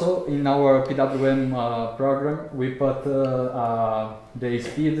and also in our PWM program, we put the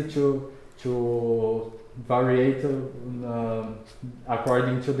speed to variate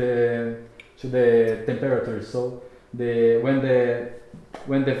according to the temperature. So when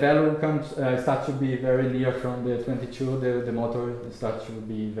the value comes starts to be very near from the 22, the motor starts to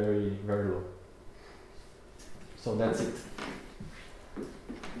be very low. So that's it.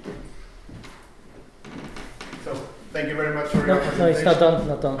 So thank you very much for your presentation. No, it's not done.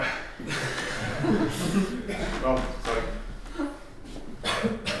 Not done. Oh, sorry.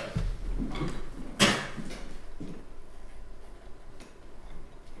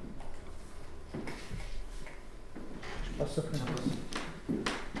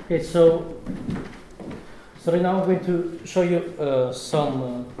 Okay, so right now I'm going to show you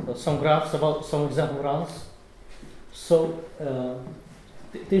some graphs about some example runs. So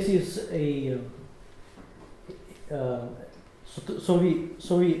this is a so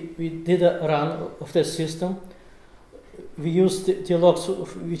we did a run of this system. We used the logs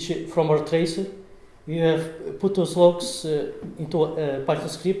from our tracer. We have put those logs into a Python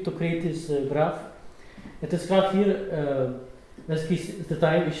script to create this graph. And this graph here, basically the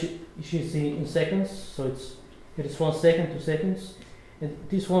time is in seconds. So it is 1 second, 2 seconds, and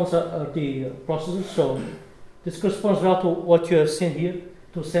these ones are the processors. So this corresponds well to what you have seen here: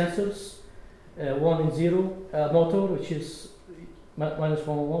 2 sensors, 1 and 0, a motor which is minus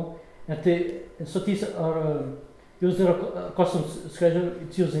 1 and 1, and so these are using a custom schedule.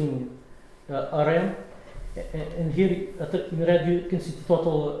 It's using RM, and here in red you can see the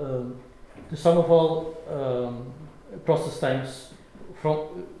total, the sum of all process times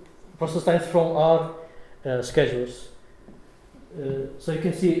from our schedulers. So you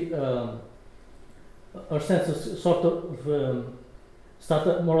can see our sensors sort of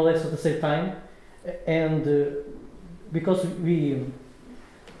start more or less at the same time, and because we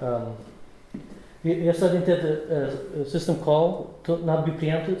are starting to the system call to not be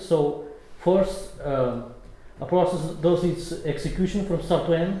preempted. So first, a process does its execution from start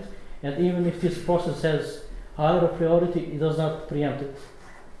to end, and even if this process has higher priority, it does not preempt it.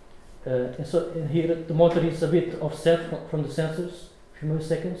 And so here the motor is a bit offset from the sensors, a few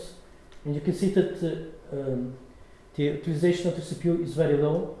milliseconds, and you can see that the utilization of the CPU is very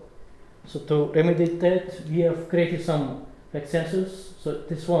low. So to remedy that, we have created some back sensors. So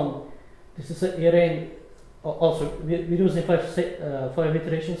this is an array. Also, we're using five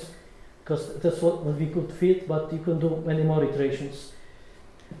iterations because that's what we could fit, but you can do many more iterations.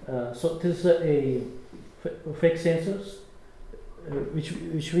 So this is a fake sensors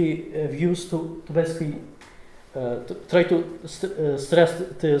which we have used to basically to try to stress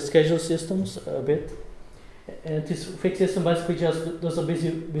the schedule systems a bit. And this fake system basically just does a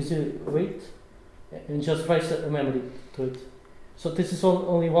busy wait and just writes a memory to it. So this is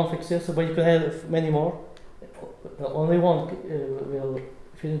only one fake sensor, but you can have many more. Only one will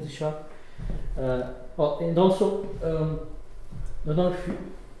fit in the shop. And also, I don't know if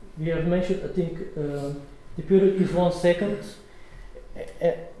we have mentioned, I think the period is 1 second,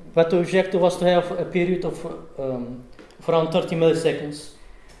 but the objective was to have a period of around 30 milliseconds.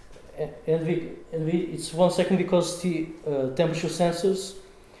 And it's 1 second because the temperature sensors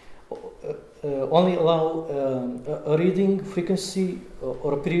only allow a reading frequency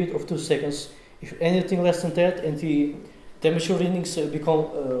or a period of 2 seconds. If anything less than that, and the temperature readings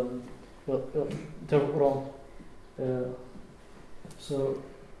become they're wrong. And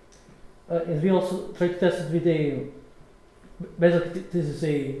we also try to test it with a. Basically, this is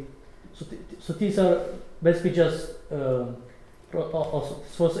a. So these are basically just. Also,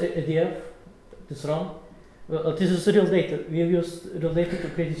 this was ADF, this run. This is real data. We have used real data to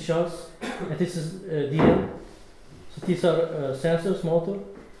create these charts, and this is DL. So these are sensors, motor,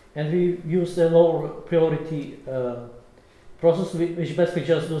 and we use a low priority process which basically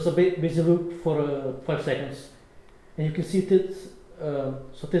just does a busy loop for 5 seconds. And you can see that,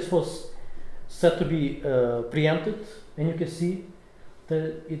 so this was set to be preempted, and you can see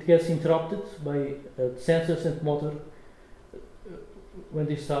that it gets interrupted by sensors and motor when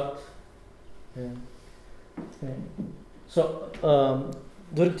they start. So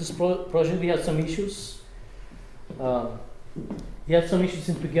during this project we had some issues. We had some issues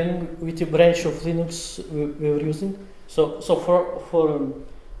in the beginning with the branch of Linux we were using. So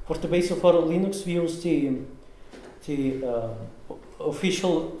for the base of our Linux we use the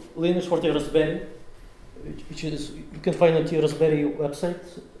official Linux for the Raspberry, which is you can find on the Raspberry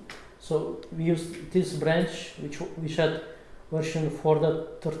website. So we used this branch which had version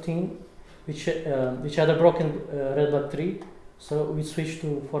 4.13, which had a broken Red Bug 3. So we switched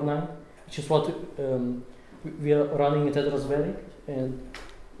to 4.9, which is what we are running it at Raspberry, and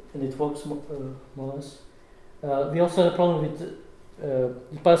it works more or less. We also had a problem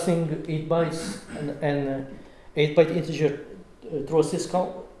with passing 8 bytes and 8-byte integer through a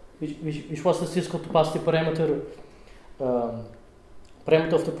syscall, which was the syscall to pass the parameter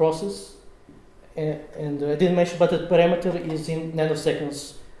of the process. And I didn't mention, but the parameter is in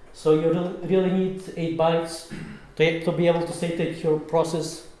nanoseconds. So you really need 8 bytes to be able to say that your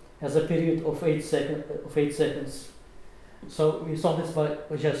process has a period of 8 seconds. So we solved this by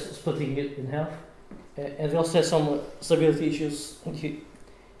just splitting it in half. And we also had some stability issues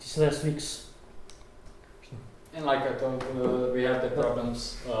these last weeks. And like I told, we had the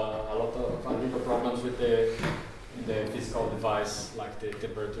problems, a little problems with the physical device, like the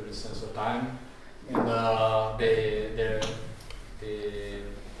temperature, the sensor time, and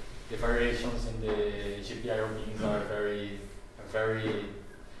the variations in the GPIO beams are very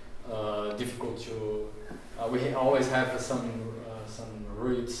difficult to. We always have some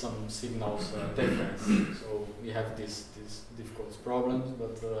reads, some signals difference. So we have these difficult problems,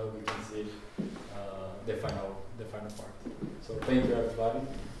 but we can see the final part. So thank you, everybody.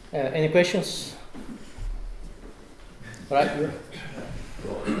 Any questions? Right.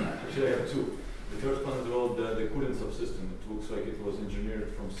 Well, actually, I have two. The first one is about the cooling subsystem. It looks like it was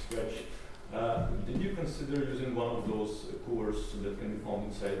engineered from scratch. Did you consider using one of those coolers that can be found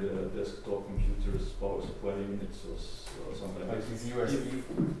inside the desktop computers, power supply units, or something like this? USB?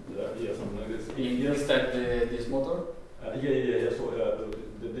 Yeah, something like this. Instead this motor? Yeah. So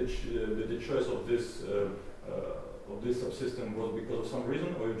the choice of this subsystem was because of some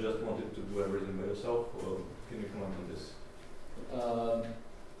reason, or you just wanted to do everything by yourself? Or can you comment on this?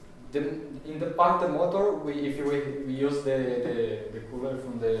 In the part the motor, if we use the cooler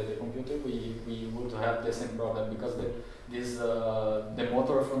from the computer, we would have the same problem because the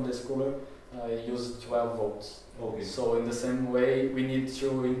motor from this cooler uses 12 volts. Okay. So in the same way, we need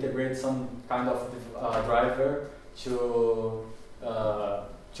to integrate some kind of driver to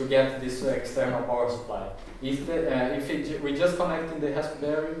get this external power supply. If we just connect in the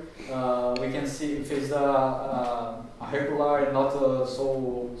Raspberry, we can see if it's a regular and not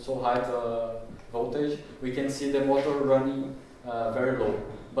so high voltage, we can see the motor running very low.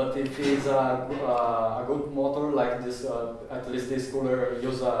 But if it's a good motor like this, at least this cooler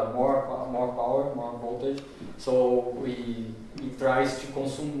uses more power, more voltage, so it tries to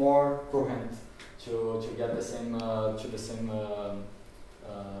consume more current to get the same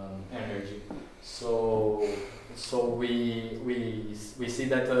energy. So we see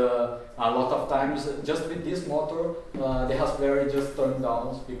that a lot of times just with this motor the Raspberry just turns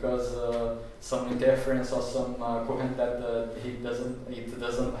down because some interference or some current that it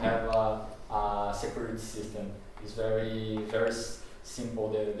doesn't have a security system. It's very simple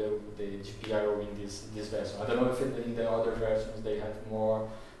the GPIO in this version. I don't know if in the other versions they have more.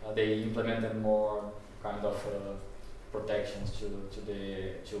 They implemented more kind of protections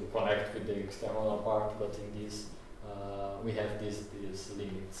to connect with the external part, but in this we have these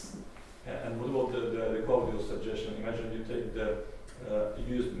limits. Yeah, and what about the quality of suggestion? Imagine you take the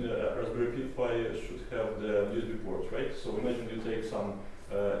Raspberry Pi should have the USB ports, right? So imagine you take some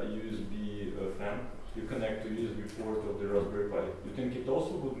USB fan, you connect to USB port of the Raspberry Pi. You think it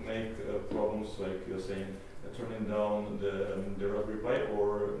also would make problems, like you're saying, turning down the Raspberry Pi,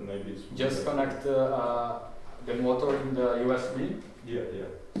 or maybe it's just connect the motor in the USB? Yeah,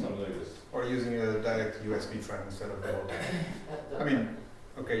 something like this. Or using a direct USB fan instead of the motor. I mean,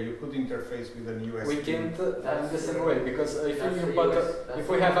 okay, you could interface with an USB. We can't in the same way because if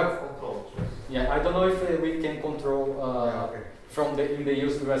we have a control. I don't know if we can control Okay. from in the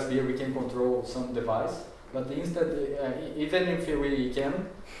USB we can control some device, But instead, even if we can,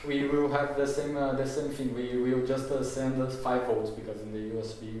 we will have the same thing. We will just send us 5 volts because in the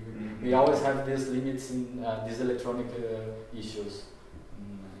USB we always have these limits in these electronic issues.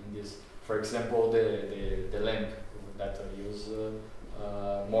 In this, for example, the lamp that use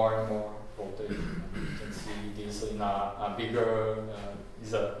more and more voltage. You can see this in a bigger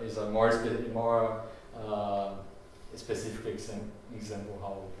is a more specific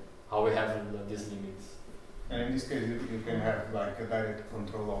example how we have these limits. And in this case, you can have like a direct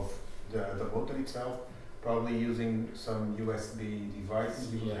control of the motor itself, probably using some USB device.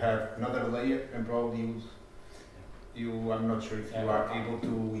 You will have another layer and probably use, I'm not sure if you are able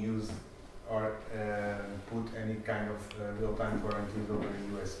to use or put any kind of real-time guarantees over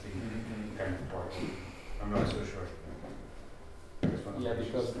USB kind of port. I'm not so sure. Yeah,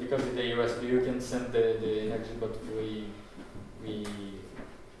 because with the USB you can send the energy, but we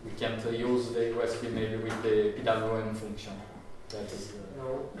can't use the USB maybe with the PWM function. That is.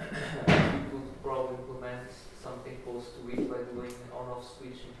 No, you could probably implement something close to it by doing on-off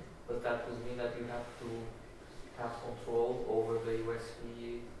switching, but that would mean that you have to have control over the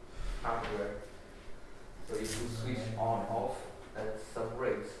USB hardware. So you could switch on-off at some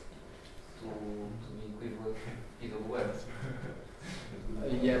rates to be equivalent PWM.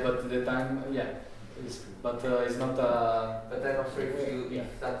 Yeah, but the time, it's not. But I'm not sure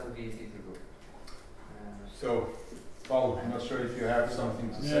if that would be easy to do. So, Paul, I'm not sure if you have something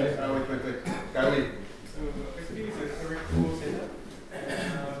to say. Wait. Kylie. So basically, it's a very cool setup.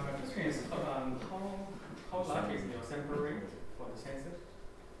 My question is, how large is your sample rate for the sensor?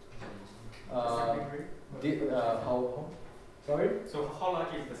 Sampling rate? How? Sorry? So how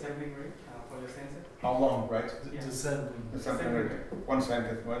large is the sampling rate for your sensor? How long, right? The Sampling rate. 1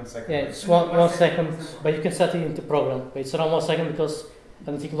 second. 1 second. Yeah, it's one second, but you can set it in the program. But it's around 1 second because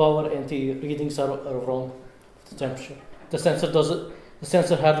anything lower and the readings are wrong. The temperature. The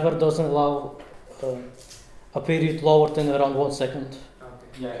sensor hardware doesn't allow a period lower than around 1 second.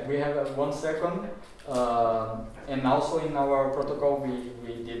 Okay. Yeah, we have 1 second, and also in our protocol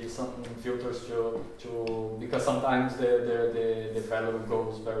we did some filters to because sometimes the value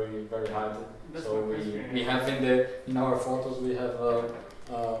goes very high. That's so we have in our photos we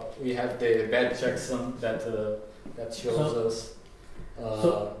have the bad checksum that shows us.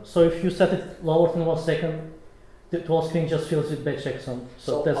 So if you set it lower than 1 second, the whole screen just fills with bad checksum.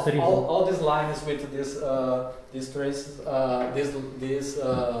 So that's the reason. All these lines with these traces, these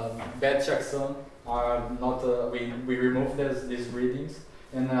bad checksum are not. We remove these readings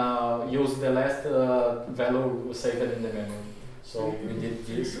and use the last value saved in the memory. So we did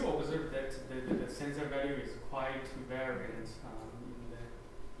this. You observe that the sensor value is quite variant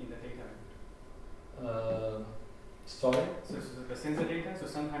in the data. Sorry? So the sensor data, so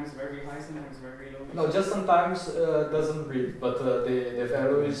sometimes very high, sometimes very low? No, just sometimes doesn't read, but the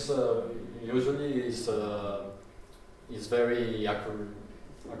value is usually is very accurate.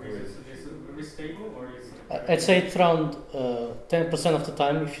 Okay, so it's very stable or is it? I'd say it's around 10% of the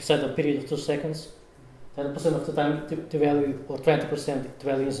time if you set a period of 2 seconds. 10% of the time the value, or 20% the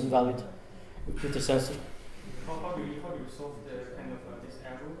value is invalid with the sensor. How do you solve the kind of this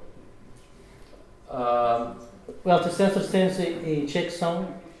error? Well, the sensor sends a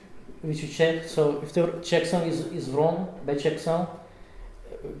checksum which you check. So if the checksum is wrong, bad checksum,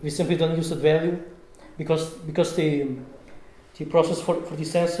 we simply don't use that value because the process for the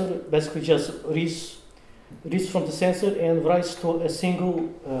sensor basically just reads from the sensor and writes to a single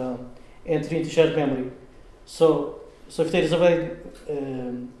entry into shared memory. So if there is a valid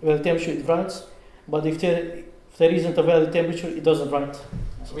temperature, it writes, but if there isn't a valid temperature, it doesn't write.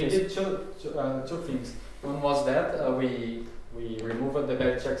 So we did two things. One was that we removed the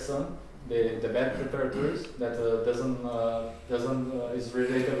bad checksum, the bad preparators that doesn't is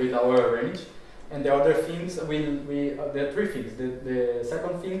related with our range, and the other things there are 3 things. The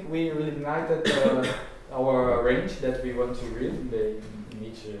second thing, we reignited our range that we want to read in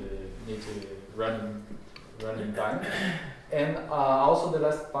each running time, and also the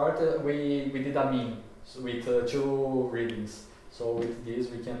last part we did a mean with 2 readings. So with this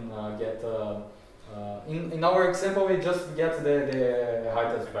we can get. In our example, we just get the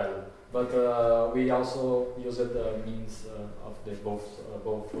highest value, but we also used the means of the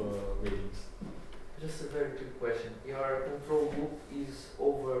both readings. Just a very quick question. Your control loop is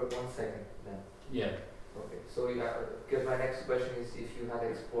over 1 second then? Yeah. Okay. So because my next question is if you had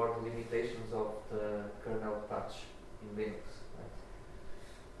explored the limitations of the kernel patch in Linux, right?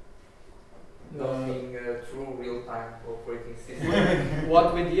 not being a true real-time operating system.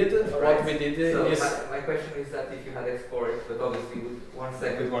 what we did So is my question is that if you had explored, but obviously with 1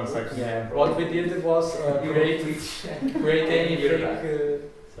 second. With 1 second. yeah. What we did was create anything.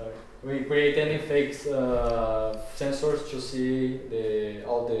 Sorry. We create any fake sensors to see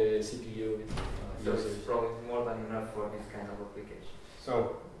all the CPU So usage. it's probably more than enough for this kind of application.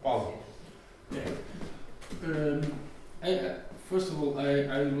 So, Paul. First of all,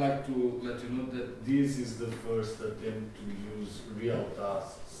 I would like to let you know that this is the first attempt to use real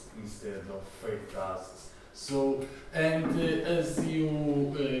tasks instead of fake tasks. So, and as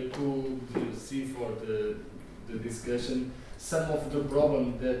you could see for the discussion, some of the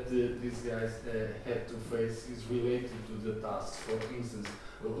problem that these guys had to face is related to the tasks, for instance,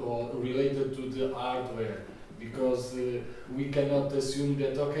 or related to the hardware. Because we cannot assume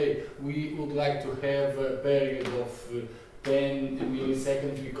that, okay, we would like to have a period of 10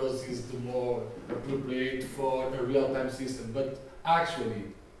 milliseconds because it's the more appropriate for a real-time system, but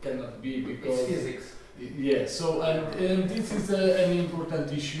actually cannot be because it's physics. Yeah. So and this is an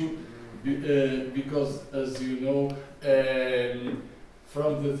important issue because, as you know,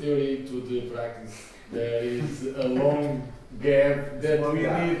 from the theory to the practice, there is a long gap that we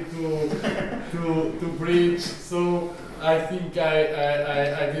need to bridge. So I think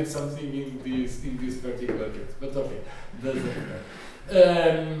I did something in this particular case, but okay, doesn't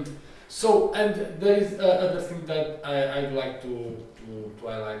matter. So, and there is other thing that I'd like to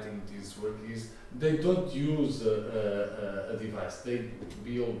highlight in this work is they don't use a device; they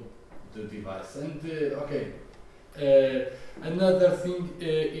build the device. And okay. Another thing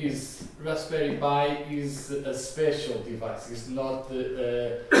is Raspberry Pi is a special device. It's not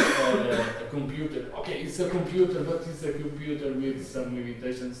a computer. Okay, it's a computer, but it's a computer with some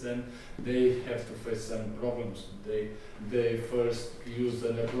limitations, and they have to face some problems. They first use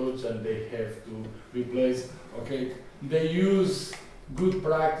an approach, and they have to replace. Okay, they use good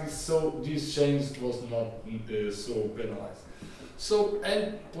practice, so this change was not so penalized. So,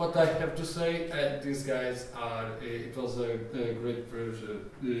 and what I have to say, these guys are, it was a great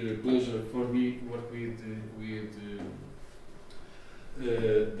pleasure for me to work with them,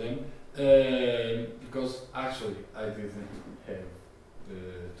 because actually I didn't have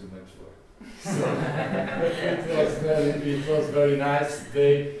too much work. So, it was very nice.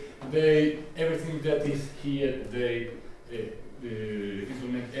 They everything that is here, they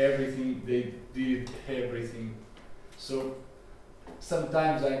implement everything, they did everything. So,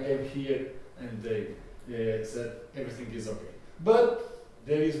 sometimes I came here and they said everything is okay. But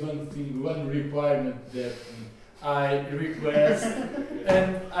there is one thing, one requirement that I request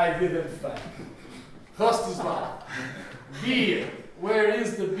and I didn't find. Hostisman, beer. Where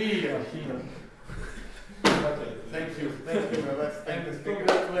is the beer? Here. Okay, thank you. Thank you. Let's thank the speaker.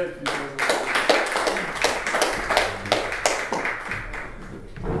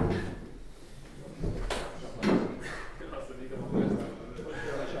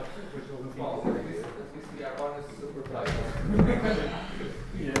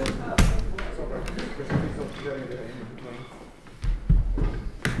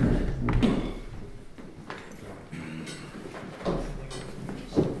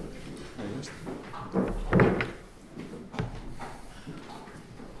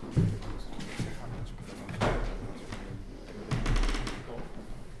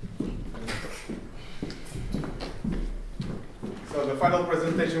 So the final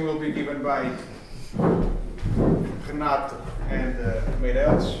presentation will be given by Renato and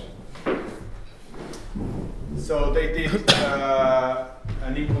Meirelles. So they did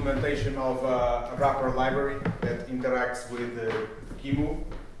an implementation of a wrapper library that interacts with QEMU.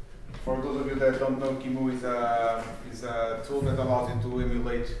 For those of you that don't know, QEMU is a tool that allows you to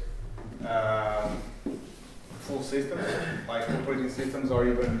emulate full systems, like operating systems or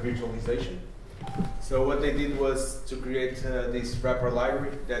even virtualization. So what they did was to create this wrapper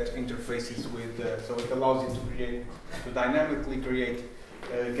library that interfaces with, so it allows you to dynamically create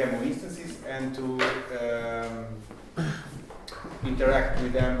QEMU instances and to interact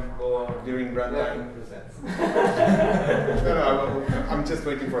with them during runtime. No, I'm just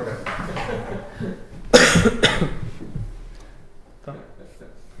waiting for them.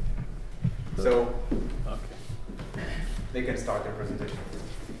 So they can start their presentation.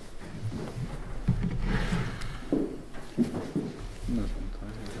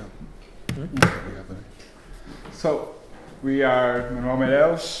 So, we are Manuel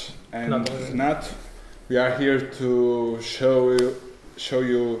Meirelles and Renato. We are here to show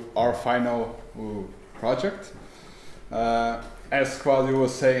you our final project. As Claudio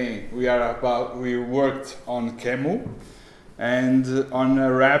was saying, we worked on QEMU and on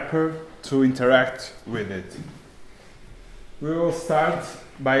a wrapper to interact with it. We will start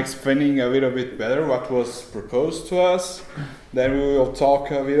by explaining a little bit better what was proposed to us. Then we will talk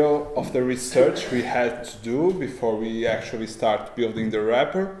a little of the research we had to do before we actually start building the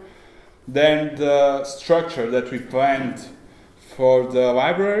wrapper. Then the structure that we planned for the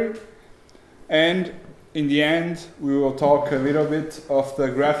library. And in the end, we will talk a little bit of the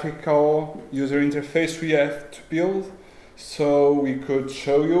graphical user interface we have to build, so we could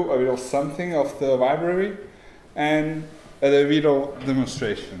show you a little something of the library and a little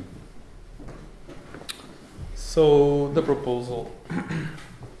demonstration. So the proposal.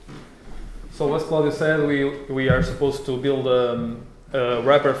 So as Claudio said, we are supposed to build a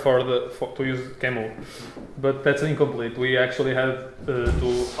wrapper to use QEMU, but that's incomplete. We actually had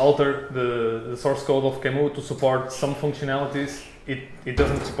to alter the source code of QEMU to support some functionalities it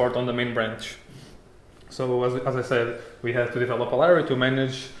doesn't support on the main branch. So as I said, we had to develop a library to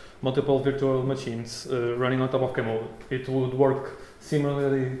manage multiple virtual machines running on top of QEMU. It would work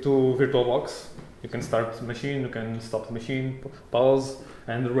similarly to VirtualBox. You can start the machine, you can stop the machine, pause,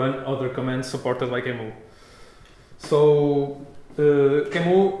 and run other commands supported by QEMU. So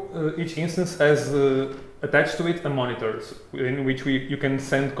QEMU, each instance has attached to it a monitor in which you can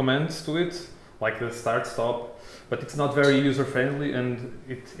send commands to it, like the start, stop, but it's not very user-friendly and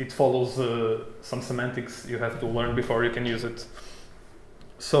it follows some semantics you have to learn before you can use it.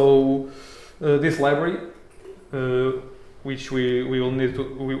 So this library, which we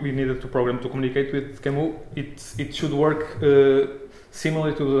needed to program to communicate with QEMU, it should work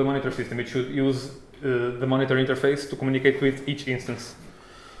similarly to the monitor system. It should use the monitor interface to communicate with each instance.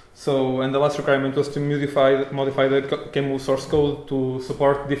 So, and the last requirement was to modify the QEMU source code to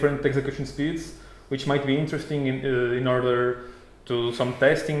support different execution speeds, which might be interesting in order to some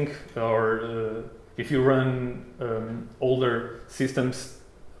testing, or if you run older systems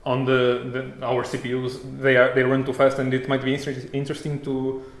on our CPUs, they run too fast, and it might be interesting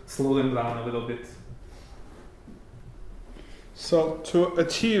to slow them down a little bit. So to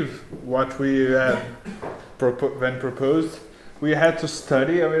achieve what we had proposed, we had to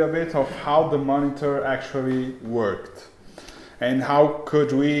study a little bit of how the monitor actually worked and how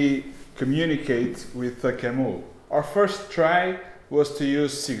could we communicate with the QEMU. Our first try was to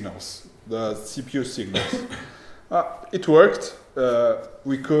use signals, the CPU signals. It worked.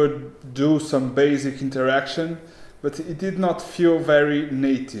 We could do some basic interaction, but it did not feel very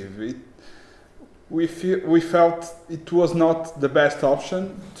native. We felt it was not the best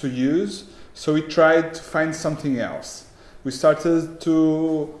option to use, so we tried to find something else. We started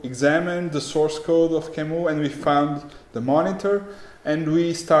to examine the source code of QEMU and we found the monitor, and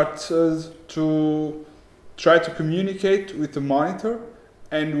we started to try to communicate with the monitor,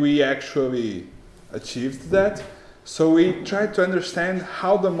 and we actually achieved that. So we tried to understand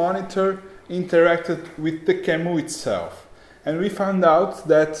how the monitor interacted with the QEMU itself. And we found out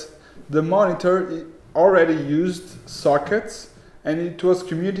that the monitor already used sockets and it was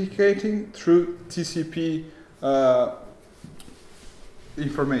communicating through TCP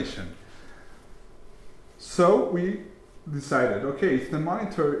information. So we decided, okay, if the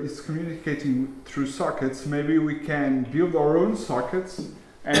monitor is communicating through sockets, maybe we can build our own sockets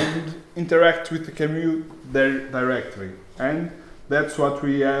and interact with the QEMU directly. And that's what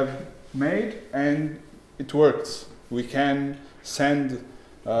we have made, and it works. We can send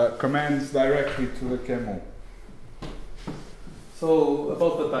commands directly to the QEMU. So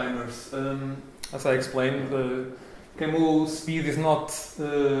about the timers, as I explained, the QEMU speed is not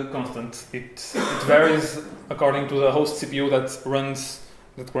constant. It varies according to the host CPU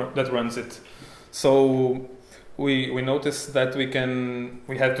that runs it. So we noticed that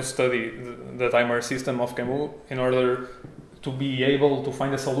we had to study the timer system of QEMU in order to be able to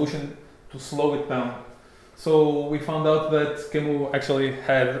find a solution to slow it down. So we found out that QEMU actually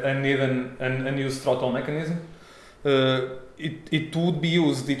had an unused throttle mechanism. It would be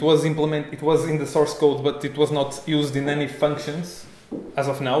used. It was in the source code, but it was not used in any functions as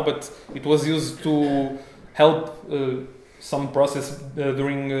of now. But it was used to help some process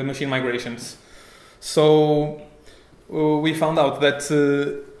during machine migrations. So we found out that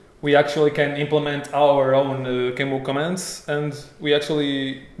we actually can implement our own QEMU commands, and we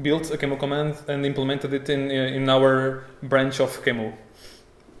actually built a QEMU command and implemented it in our branch of QEMU.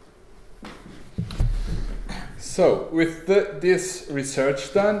 So, with this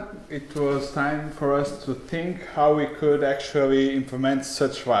research done, it was time for us to think how we could actually implement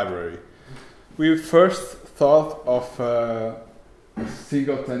such library. We first thought of a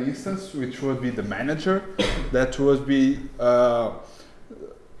singleton instance, which would be the manager, that would be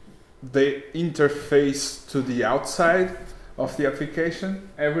the interface to the outside, of the application,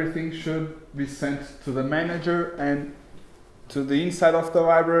 everything should be sent to the manager, and to the inside of the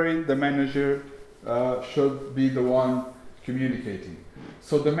library, the manager should be the one communicating.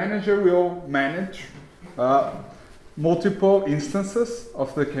 So the manager will manage multiple instances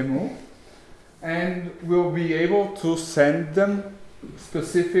of the QEMU and will be able to send them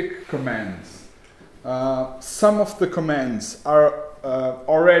specific commands. Some of the commands are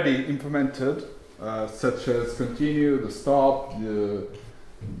already implemented, such as continue, the stop,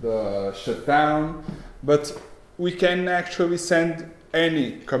 the shutdown, but we can actually send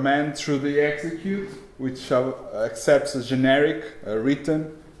any command through the execute, which accepts a generic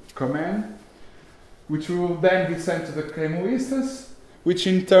written command, which will then be sent to the QEMU instance, which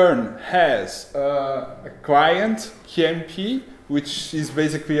in turn has a client, QMP, which is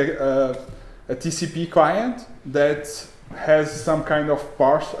basically a TCP client that has some kind of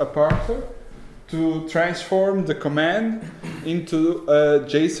parser to transform the command into a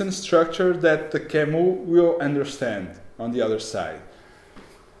JSON structure that the QEMU will understand on the other side.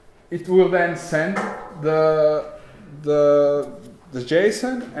 It will then send the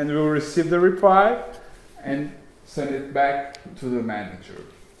JSON and will receive the reply and send it back to the manager.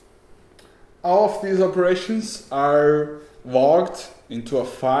 All of these operations are logged into a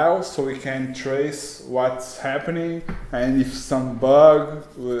file so we can trace what's happening, and if some bug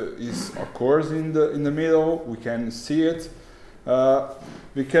occurs in the middle, we can see it,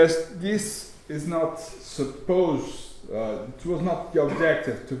 because this is not supposed, it was not the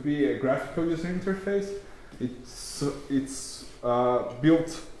objective to be a graphical user interface. It's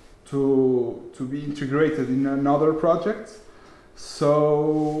built to be integrated in another project,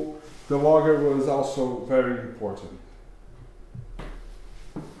 so the logger was also very important.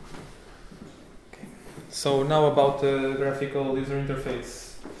 So now about the graphical user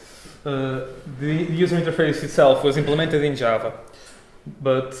interface. The user interface itself was implemented in Java,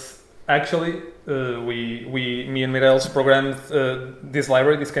 but actually me and Mireles programmed this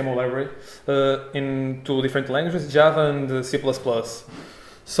library, this QEMU library, in two different languages, Java and C++.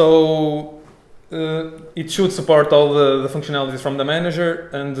 So it should support all the functionalities from the manager,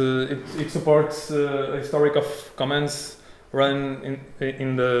 and it supports a historic of commands run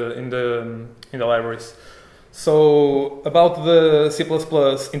in the libraries. So about the C++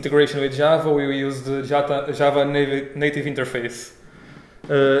 integration with Java, we used the Java native interface.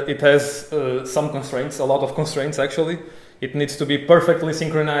 It has some constraints, a lot of constraints actually. It needs to be perfectly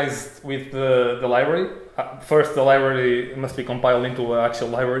synchronized with the library. First, the library must be compiled into an actual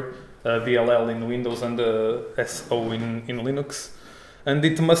library, DLL in Windows and SO in Linux, and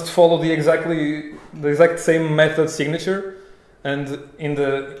it must follow the exact same method signature. And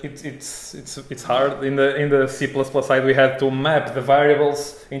it's hard. In the C++ side, we have to map the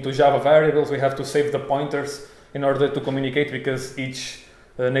variables into Java variables. We have to save the pointers in order to communicate, because each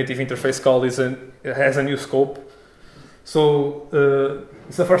native interface call has a new scope. So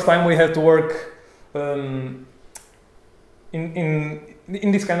it's the first time we had to work in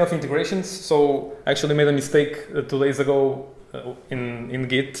this kind of integrations. So I actually made a mistake 2 days ago in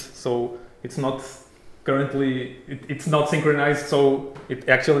Git. So it's not. Currently, it's not synchronized, so it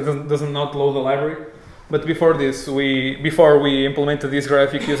actually does not load the library. But before this, before we implemented this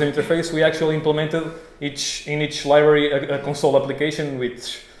graphic user interface, we actually implemented in each library a console application,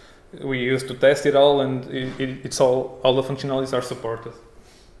 which we used to test it all, and it's all the functionalities are supported.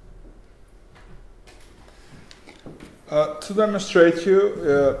 To demonstrate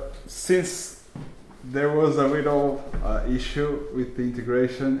you, since there was a little issue with the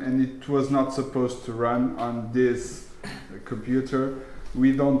integration, and it was not supposed to run on this computer.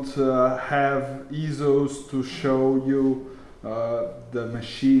 We don't have ISOs to show you the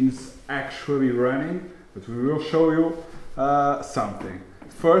machines actually running, but we will show you something.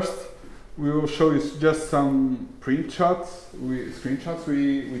 First, we will show you just some screenshots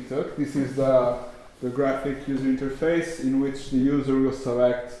we took. This is the graphic user interface in which the user will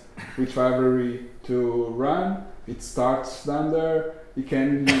select which library to run. It starts down there. You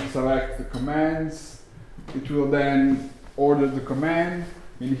can select the commands. It will then order the command.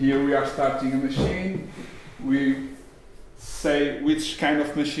 In here we are starting a machine. We say which kind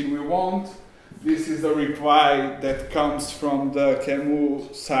of machine we want. This is the reply that comes from the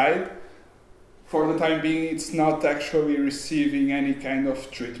QEMU side. For the time being, it's not actually receiving any kind of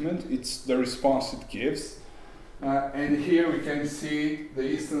treatment. It's the response it gives. And here we can see the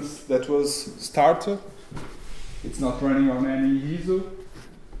instance that was started. It's not running on any ISO.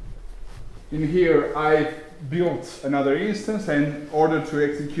 In here I built another instance in order to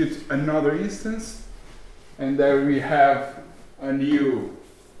execute another instance. And there we have a new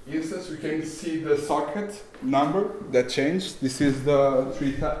instance, we can see the socket number that changed. This is the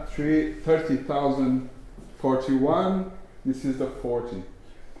 30,041. This is the 40.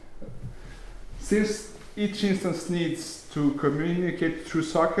 Since each instance needs to communicate through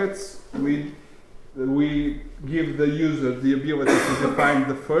sockets, we give the user the ability to define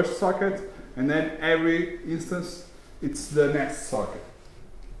the first socket, and then every instance it's the next socket.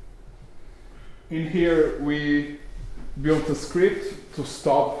 In here we built a script to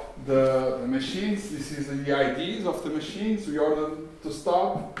stop the machines. This is the IDs of the machines. We order them to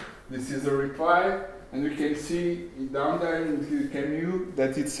stop. This is the reply, and we can see down there in the QEMU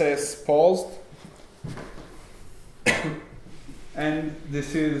that it says paused. And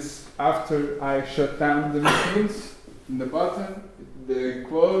this is after I shut down the machines. In the button, they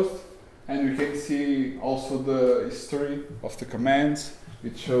closed, and we can see also the history of the commands.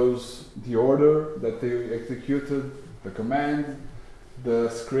 It shows the order that they executed, the command, the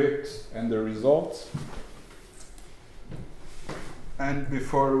script, and the results. And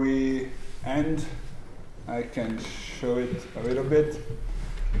before we end, I can show it a little bit.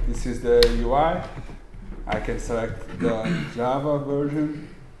 This is the UI. I can select the Java version,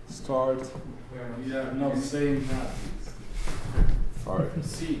 start. We are not saying that. Sorry.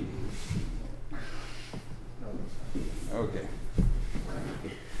 C. Okay.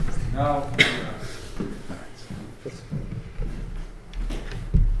 Now.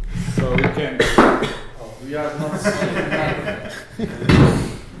 So we can. We are not saying that.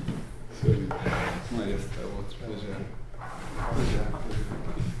 No, jest outro já.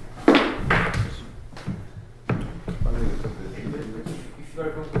 If you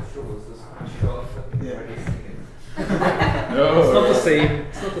are going to show us a screenshot, Yeah. already seen it. No. It's not the same.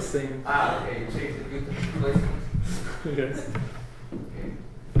 It's not the same. Ah, okay, change the button placement. Yes. Okay.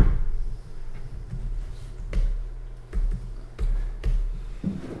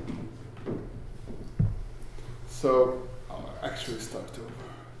 So I'll actually start over.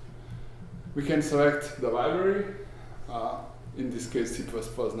 We can select the library. In this case, C++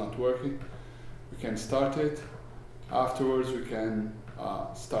 not working. We can start it. Afterwards, we can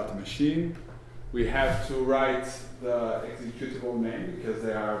start a machine. We have to write the executable name because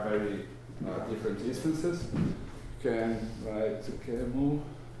they are very different instances. We can write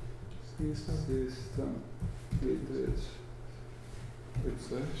QEMU-System with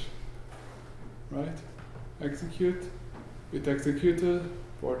slash, right? Execute. It executed.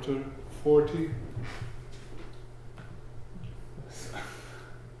 Porter 40.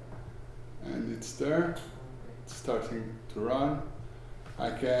 And it's there. It's starting to run.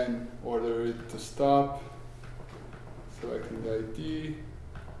 I can order it to stop. Selecting the ID.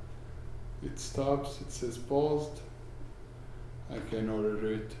 It stops. It says paused. I can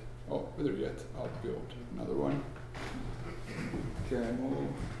order it. Oh, better yet, I'll build another one.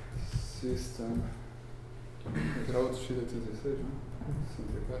 QEMU-System. Something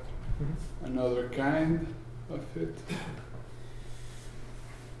like that. Another kind of it.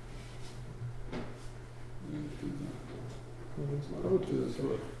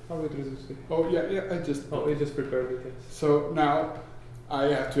 Oh yeah, I just. Oh, we just prepared it. Yes. So now I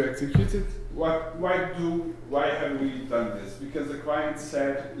have to execute it. Why have we done this? Because the client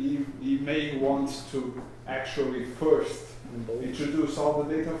said he may want to actually first introduce all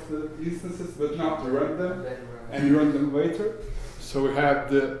the data of the instances, but not to run them and run them later. So we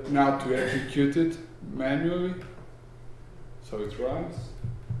have now to execute it manually. So it runs.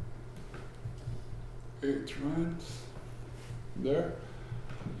 It runs there.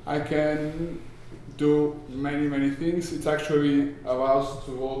 I can do many things. It actually allows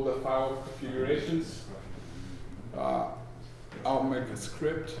to hold the file configurations. I'll make a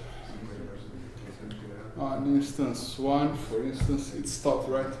script. On instance 1, for instance, it stopped,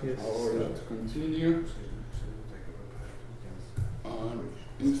 right? Yes. I'll order to continue. On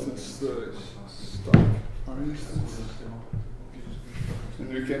instance stop, for instance.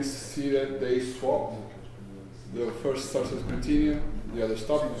 And we can see that they swap. The first starts to continue, the other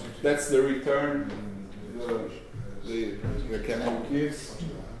stop. That's the return the QEMU gives.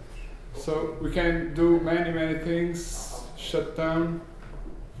 So we can do many things. Shut down,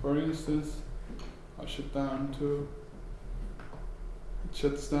 for instance. I'll shut down too. It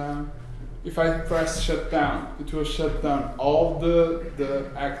shuts down. If I press shut down, it will shut down all the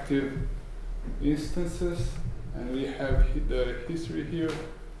active instances, and we have the history here.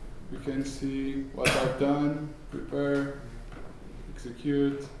 We can see what I've done, prepare,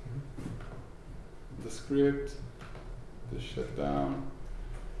 execute, the script, the shutdown.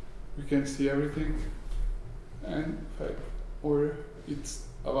 We can see everything, and if I order, it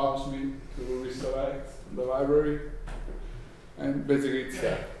allows me to reselect the library, And basically it's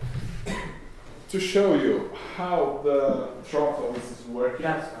to show you how the throttle is working.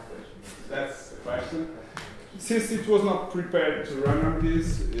 That's the question. Since it was not prepared to run on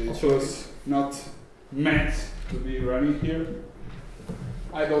this, it was not meant to be running here.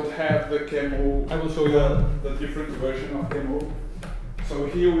 I don't have the QEMU. I will show you the different version of QEMU. So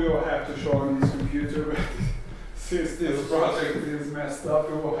here we will have to show on this computer, but since this project is messed up,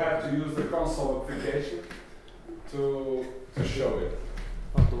 we will have to use the console application to show it.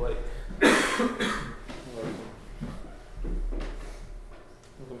 How do I?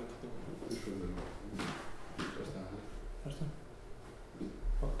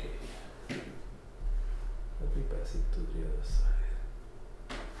 Okay. Let me pass it to the other side.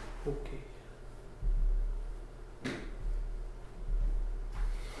 Okay.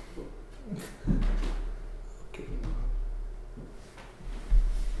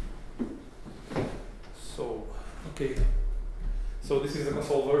 Okay. So this is the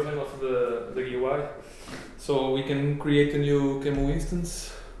console version of the UI. So we can create a new QEMU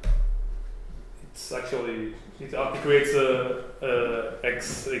instance. It's actually it creates a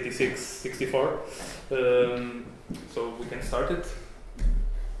x86-64. So we can start it.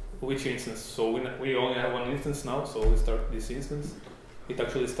 Which instance? So we only have one instance now. So we start this instance. It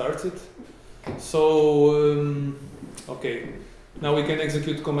actually starts it. So okay, now we can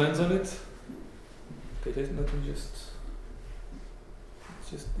execute commands on it. Okay, let me just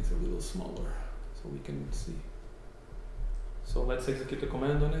it's a little smaller so we can see. So let's execute a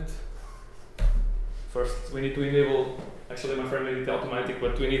command on it. First we need to enable, actually my friend made it automatic,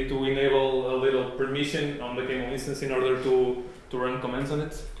 but we need to enable a little permission on the QEMU instance in order to run commands on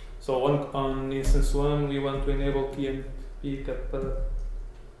it. So on instance 1 we want to enable QEMU capabilities.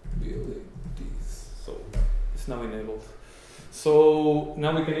 So it's now enabled. So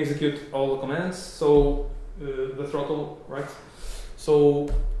now we can execute all the commands. So the throttle, right? So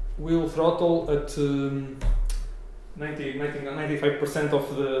we'll throttle at 95%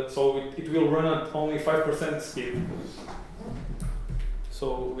 of the, so it will run at only 5% speed.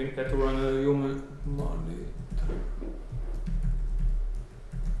 So we have to run a human monitor.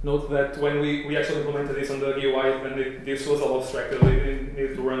 Note that when we actually implemented this on the UI, when this was all abstracted, we didn't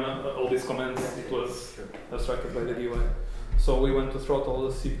need to run all these commands. It was abstracted by the UI. So we want to throttle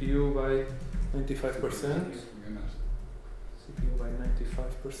the CPU by 95%. CPU by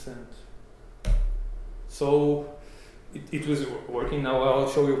 95%. So it was working. Now I'll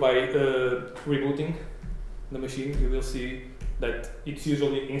show you by rebooting the machine. You will see that it's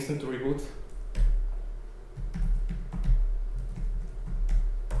usually instant to reboot.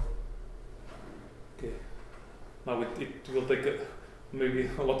 Okay. Now it will take maybe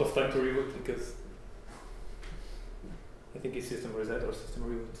a lot of time to reboot because I think it's system reset or system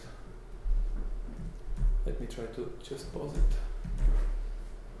reboot. Let me try to just pause it.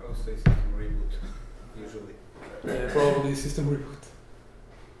 I would say system reboot, usually. Yeah, probably system reboot.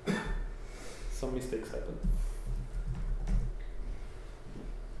 Some mistakes happen.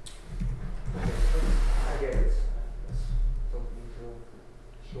 I get it. Don't need to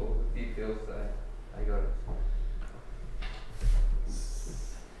show the details. I got it.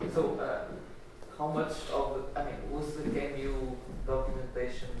 So, how much of the, I mean, was the QEMU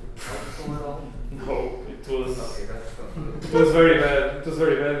documentation helpful at all? No, it was. Okay, that's not good. It was very bad. It was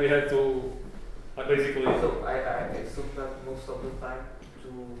very bad. We had to basically. So I assume that most of the time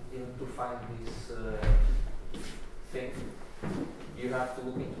to find this thing, you have to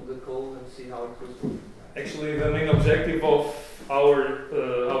look into the code and see how it was working. Actually, the main objective of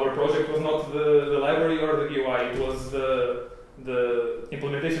our project was not the library or the UI. It was the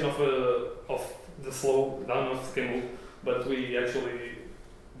implementation of the slow down of QEMU. But we actually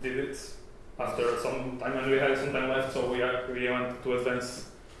did it after some time, and we had some time left, so we wanted to advance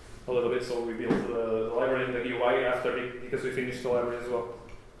a little bit. So we built the library and the UI after because we finished the library as well.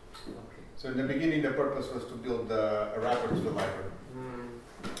 Okay. So in the beginning, the purpose was to build a wrapper to the library.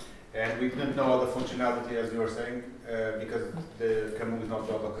 And we didn't know all the functionality, as you were saying, because the QEMU is not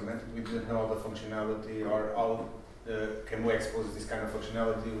well documented. We didn't know all the functionality or how QEMU exposes this kind of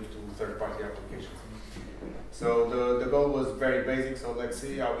functionality to third-party applications. So the goal was very basic. So let's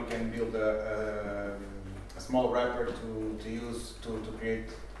see how we can build a small wrapper to use to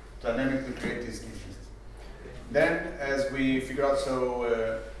dynamically create these instances. Then, as we figure out,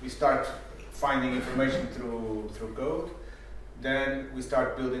 we start finding information through code. Then we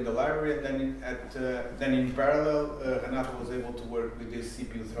start building the library, and then in parallel, Renato was able to work with this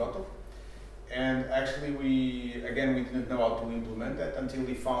CPU throttle. And actually, we didn't know how to implement that until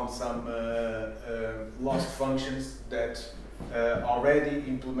we found some lost functions that already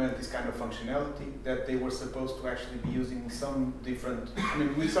implement this kind of functionality, that they were supposed to actually be using some different, I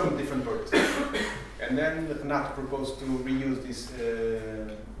mean, with some different birds. And then Renato proposed to reuse this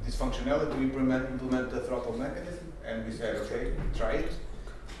functionality to implement the throttle mechanism, and we said, okay, try it.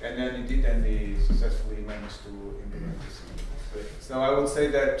 And then he did, and he successfully managed to implement this. So I would say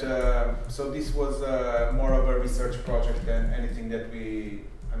that, so this was more of a research project than anything that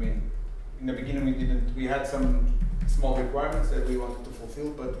I mean, in the beginning we had some small requirements that we wanted to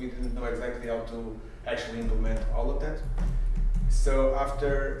fulfill, but we didn't know exactly how to actually implement all of that. So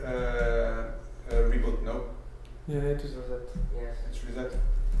after reboot, no? Yeah, it is reset. Yes. It's reset?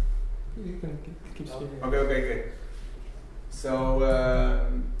 You can keep speaking. Okay. So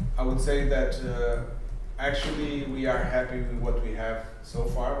I would say that actually we are happy with what we have so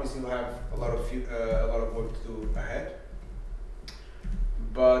far. We still have a lot of work to do ahead.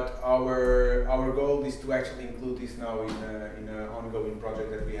 But our goal is to actually include this now in an ongoing project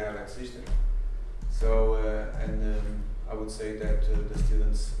that we have at System. So I would say that the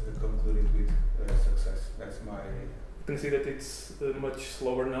students concluded with success. That's my. You can see that it's much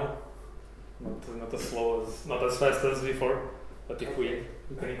slower now. Not as fast as before. But if we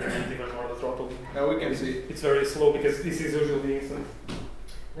can increment even more the throttle. Now we can see. It's very slow because this is usually instant.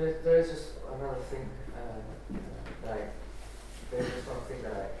 There is just another thing there's just one thing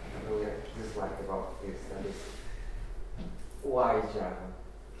that I really dislike about this, that is why Java?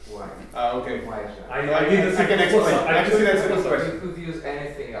 Why? Okay. Why Java? I did the C++. Actually, that's a good question. You could use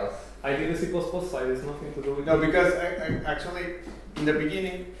anything else. I did the C++ side. It's nothing to do with. No, because actually, in the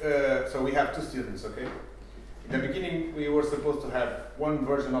beginning, so we have two students, okay? In the beginning, we were supposed to have one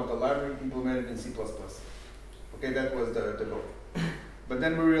version of the library implemented in C++. Okay, that was the goal. But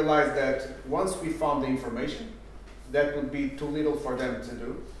then we realized that once we found the information, that would be too little for them to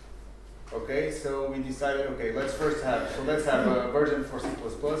do. Okay, so we decided, okay, let's have a version for C++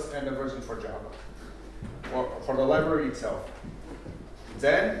 and a version for Java, for the library itself.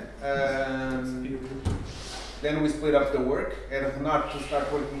 Then we split up the work, and Renato to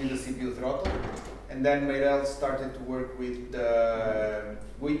start working with the CPU throttle, and then Meirel started to work with the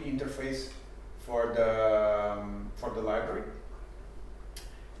GUI interface for the library.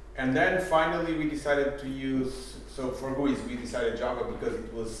 And then finally we decided to use, so for GUIs we decided Java because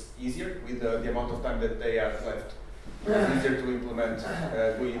it was easier with the amount of time that they have left. It was easier to implement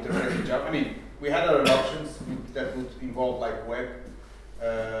GUI interface in Java. I mean, we had other options that would involve like web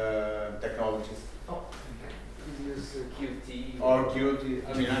technologies. Oh, you use Qt. Or Qt,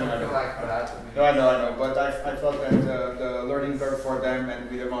 I mean, I know. Like that. No, I know, but I felt that the learning curve for them and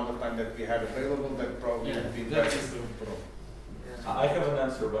with the amount of time that we had available, that probably would be better. I have an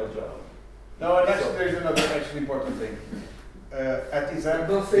answer by Java. No, and actually there is another actually important thing. At exam,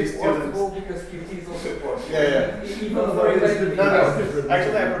 don't say these students. portable because Qt is also portable. Yeah. Even though it's No.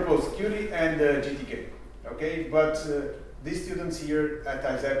 Actually, I propose Qt and GTK. Okay, but these students here at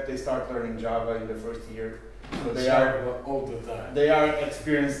ISAP, they start learning Java in the first year. So they are all the time. They are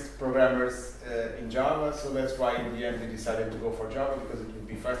experienced programmers in Java, so that's why in the end they decided to go for Java because it would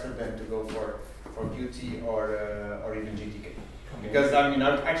be faster than to go for Qt or even GTK. Because I mean,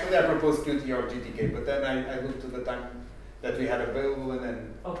 actually I proposed Qt or GTK, but then I looked to the time that we had available and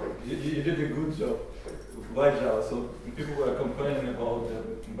then. Okay, you did a good job by Java. So people were complaining about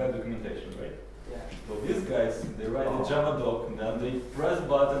the bad documentation, right? Yeah. So these guys, they write a Java doc, and then they press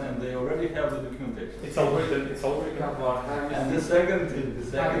button, and they already have the documentation. It's all written. It's all written. And the second thing,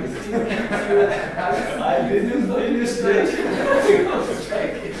 I didn't finish it.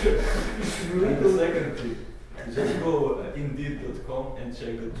 And the second thing, just go indeed.com and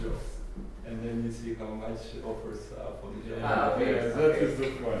check the jobs. And then you see how much offers for the Java. Okay, That is the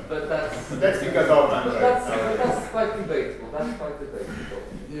point. But That's because of Android. that's quite debatable. That's quite debatable.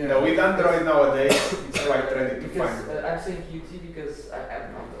 Yeah, with Android nowadays, it's quite ready to Because find. I'm saying Qt because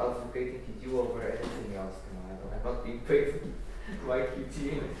I'm advocating Qt over anything else. I'm not being paid by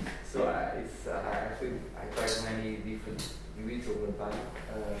Qt, so I tried many different UIs over time.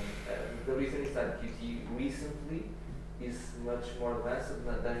 The reason is that Qt recently is much more advanced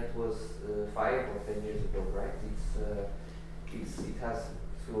than it was 5 or 10 years ago, right? It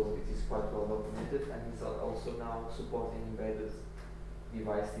is quite well documented, and it's also now supporting embedded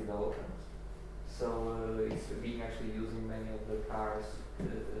device development. So it's being actually used in many of the cars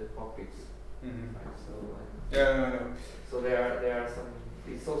cockpits. Mm-hmm. Right? So Yeah, no. so there are some.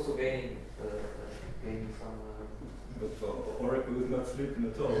 It's also gaining some. But Oracle is not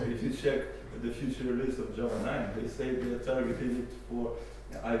sleeping at all. If you check the future release of Java 9, they say they are targeting it for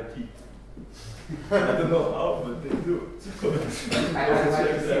IP. I don't know how, but they do. I like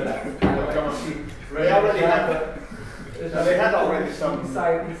to see that. They already have They had already some.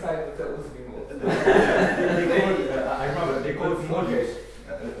 Inside the television. I remember they call it modules.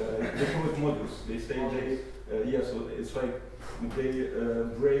 They call it modules. They say yeah. So it's like they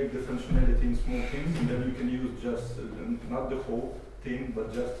break the functionality in small things, and then you can use just not the whole thing,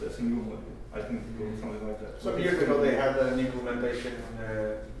 but just a single module. I think it goes something like that. Some years ago, they had an implementation.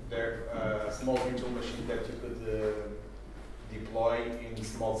 Their small virtual machine that you could deploy in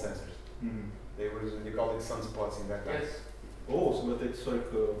small sensors. Mm-hmm. They called it sunspots in that time. Yes. Oh, so but it's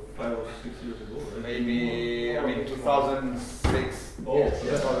like 5 or 6 years ago, right? Maybe, I mean, 2006, Oh, yes,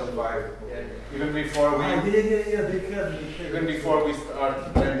 yeah. 2005. Even before we, even before we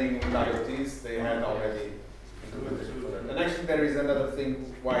started blending with IoTs, they had already implemented it. And actually, there is another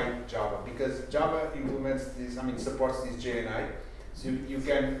thing why Java, because Java implements this, I mean, supports this JNI. So you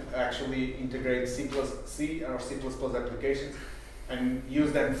can actually integrate C or C++ applications and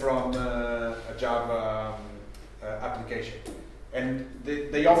use them from a Java application. And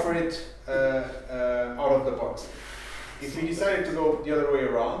they offer it out of the box. If we decided to go the other way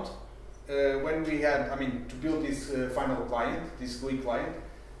around, when we had, I mean, to build this final client, this GUI client,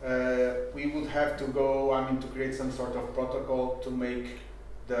 we would have to go, I mean, to create some sort of protocol to make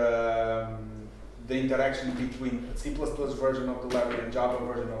the interaction between C++ version of the library and Java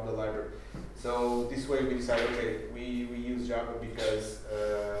version of the library. So this way we decided, okay, we use Java because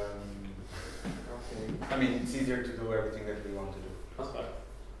I mean, it's easier to do everything that we want to do.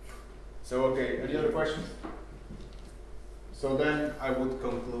 So, okay, any other questions? So then I would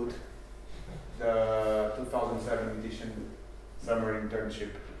conclude the 2007 edition summer internship.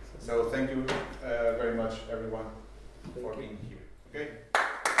 So thank you very much, everyone, for being here. Okay.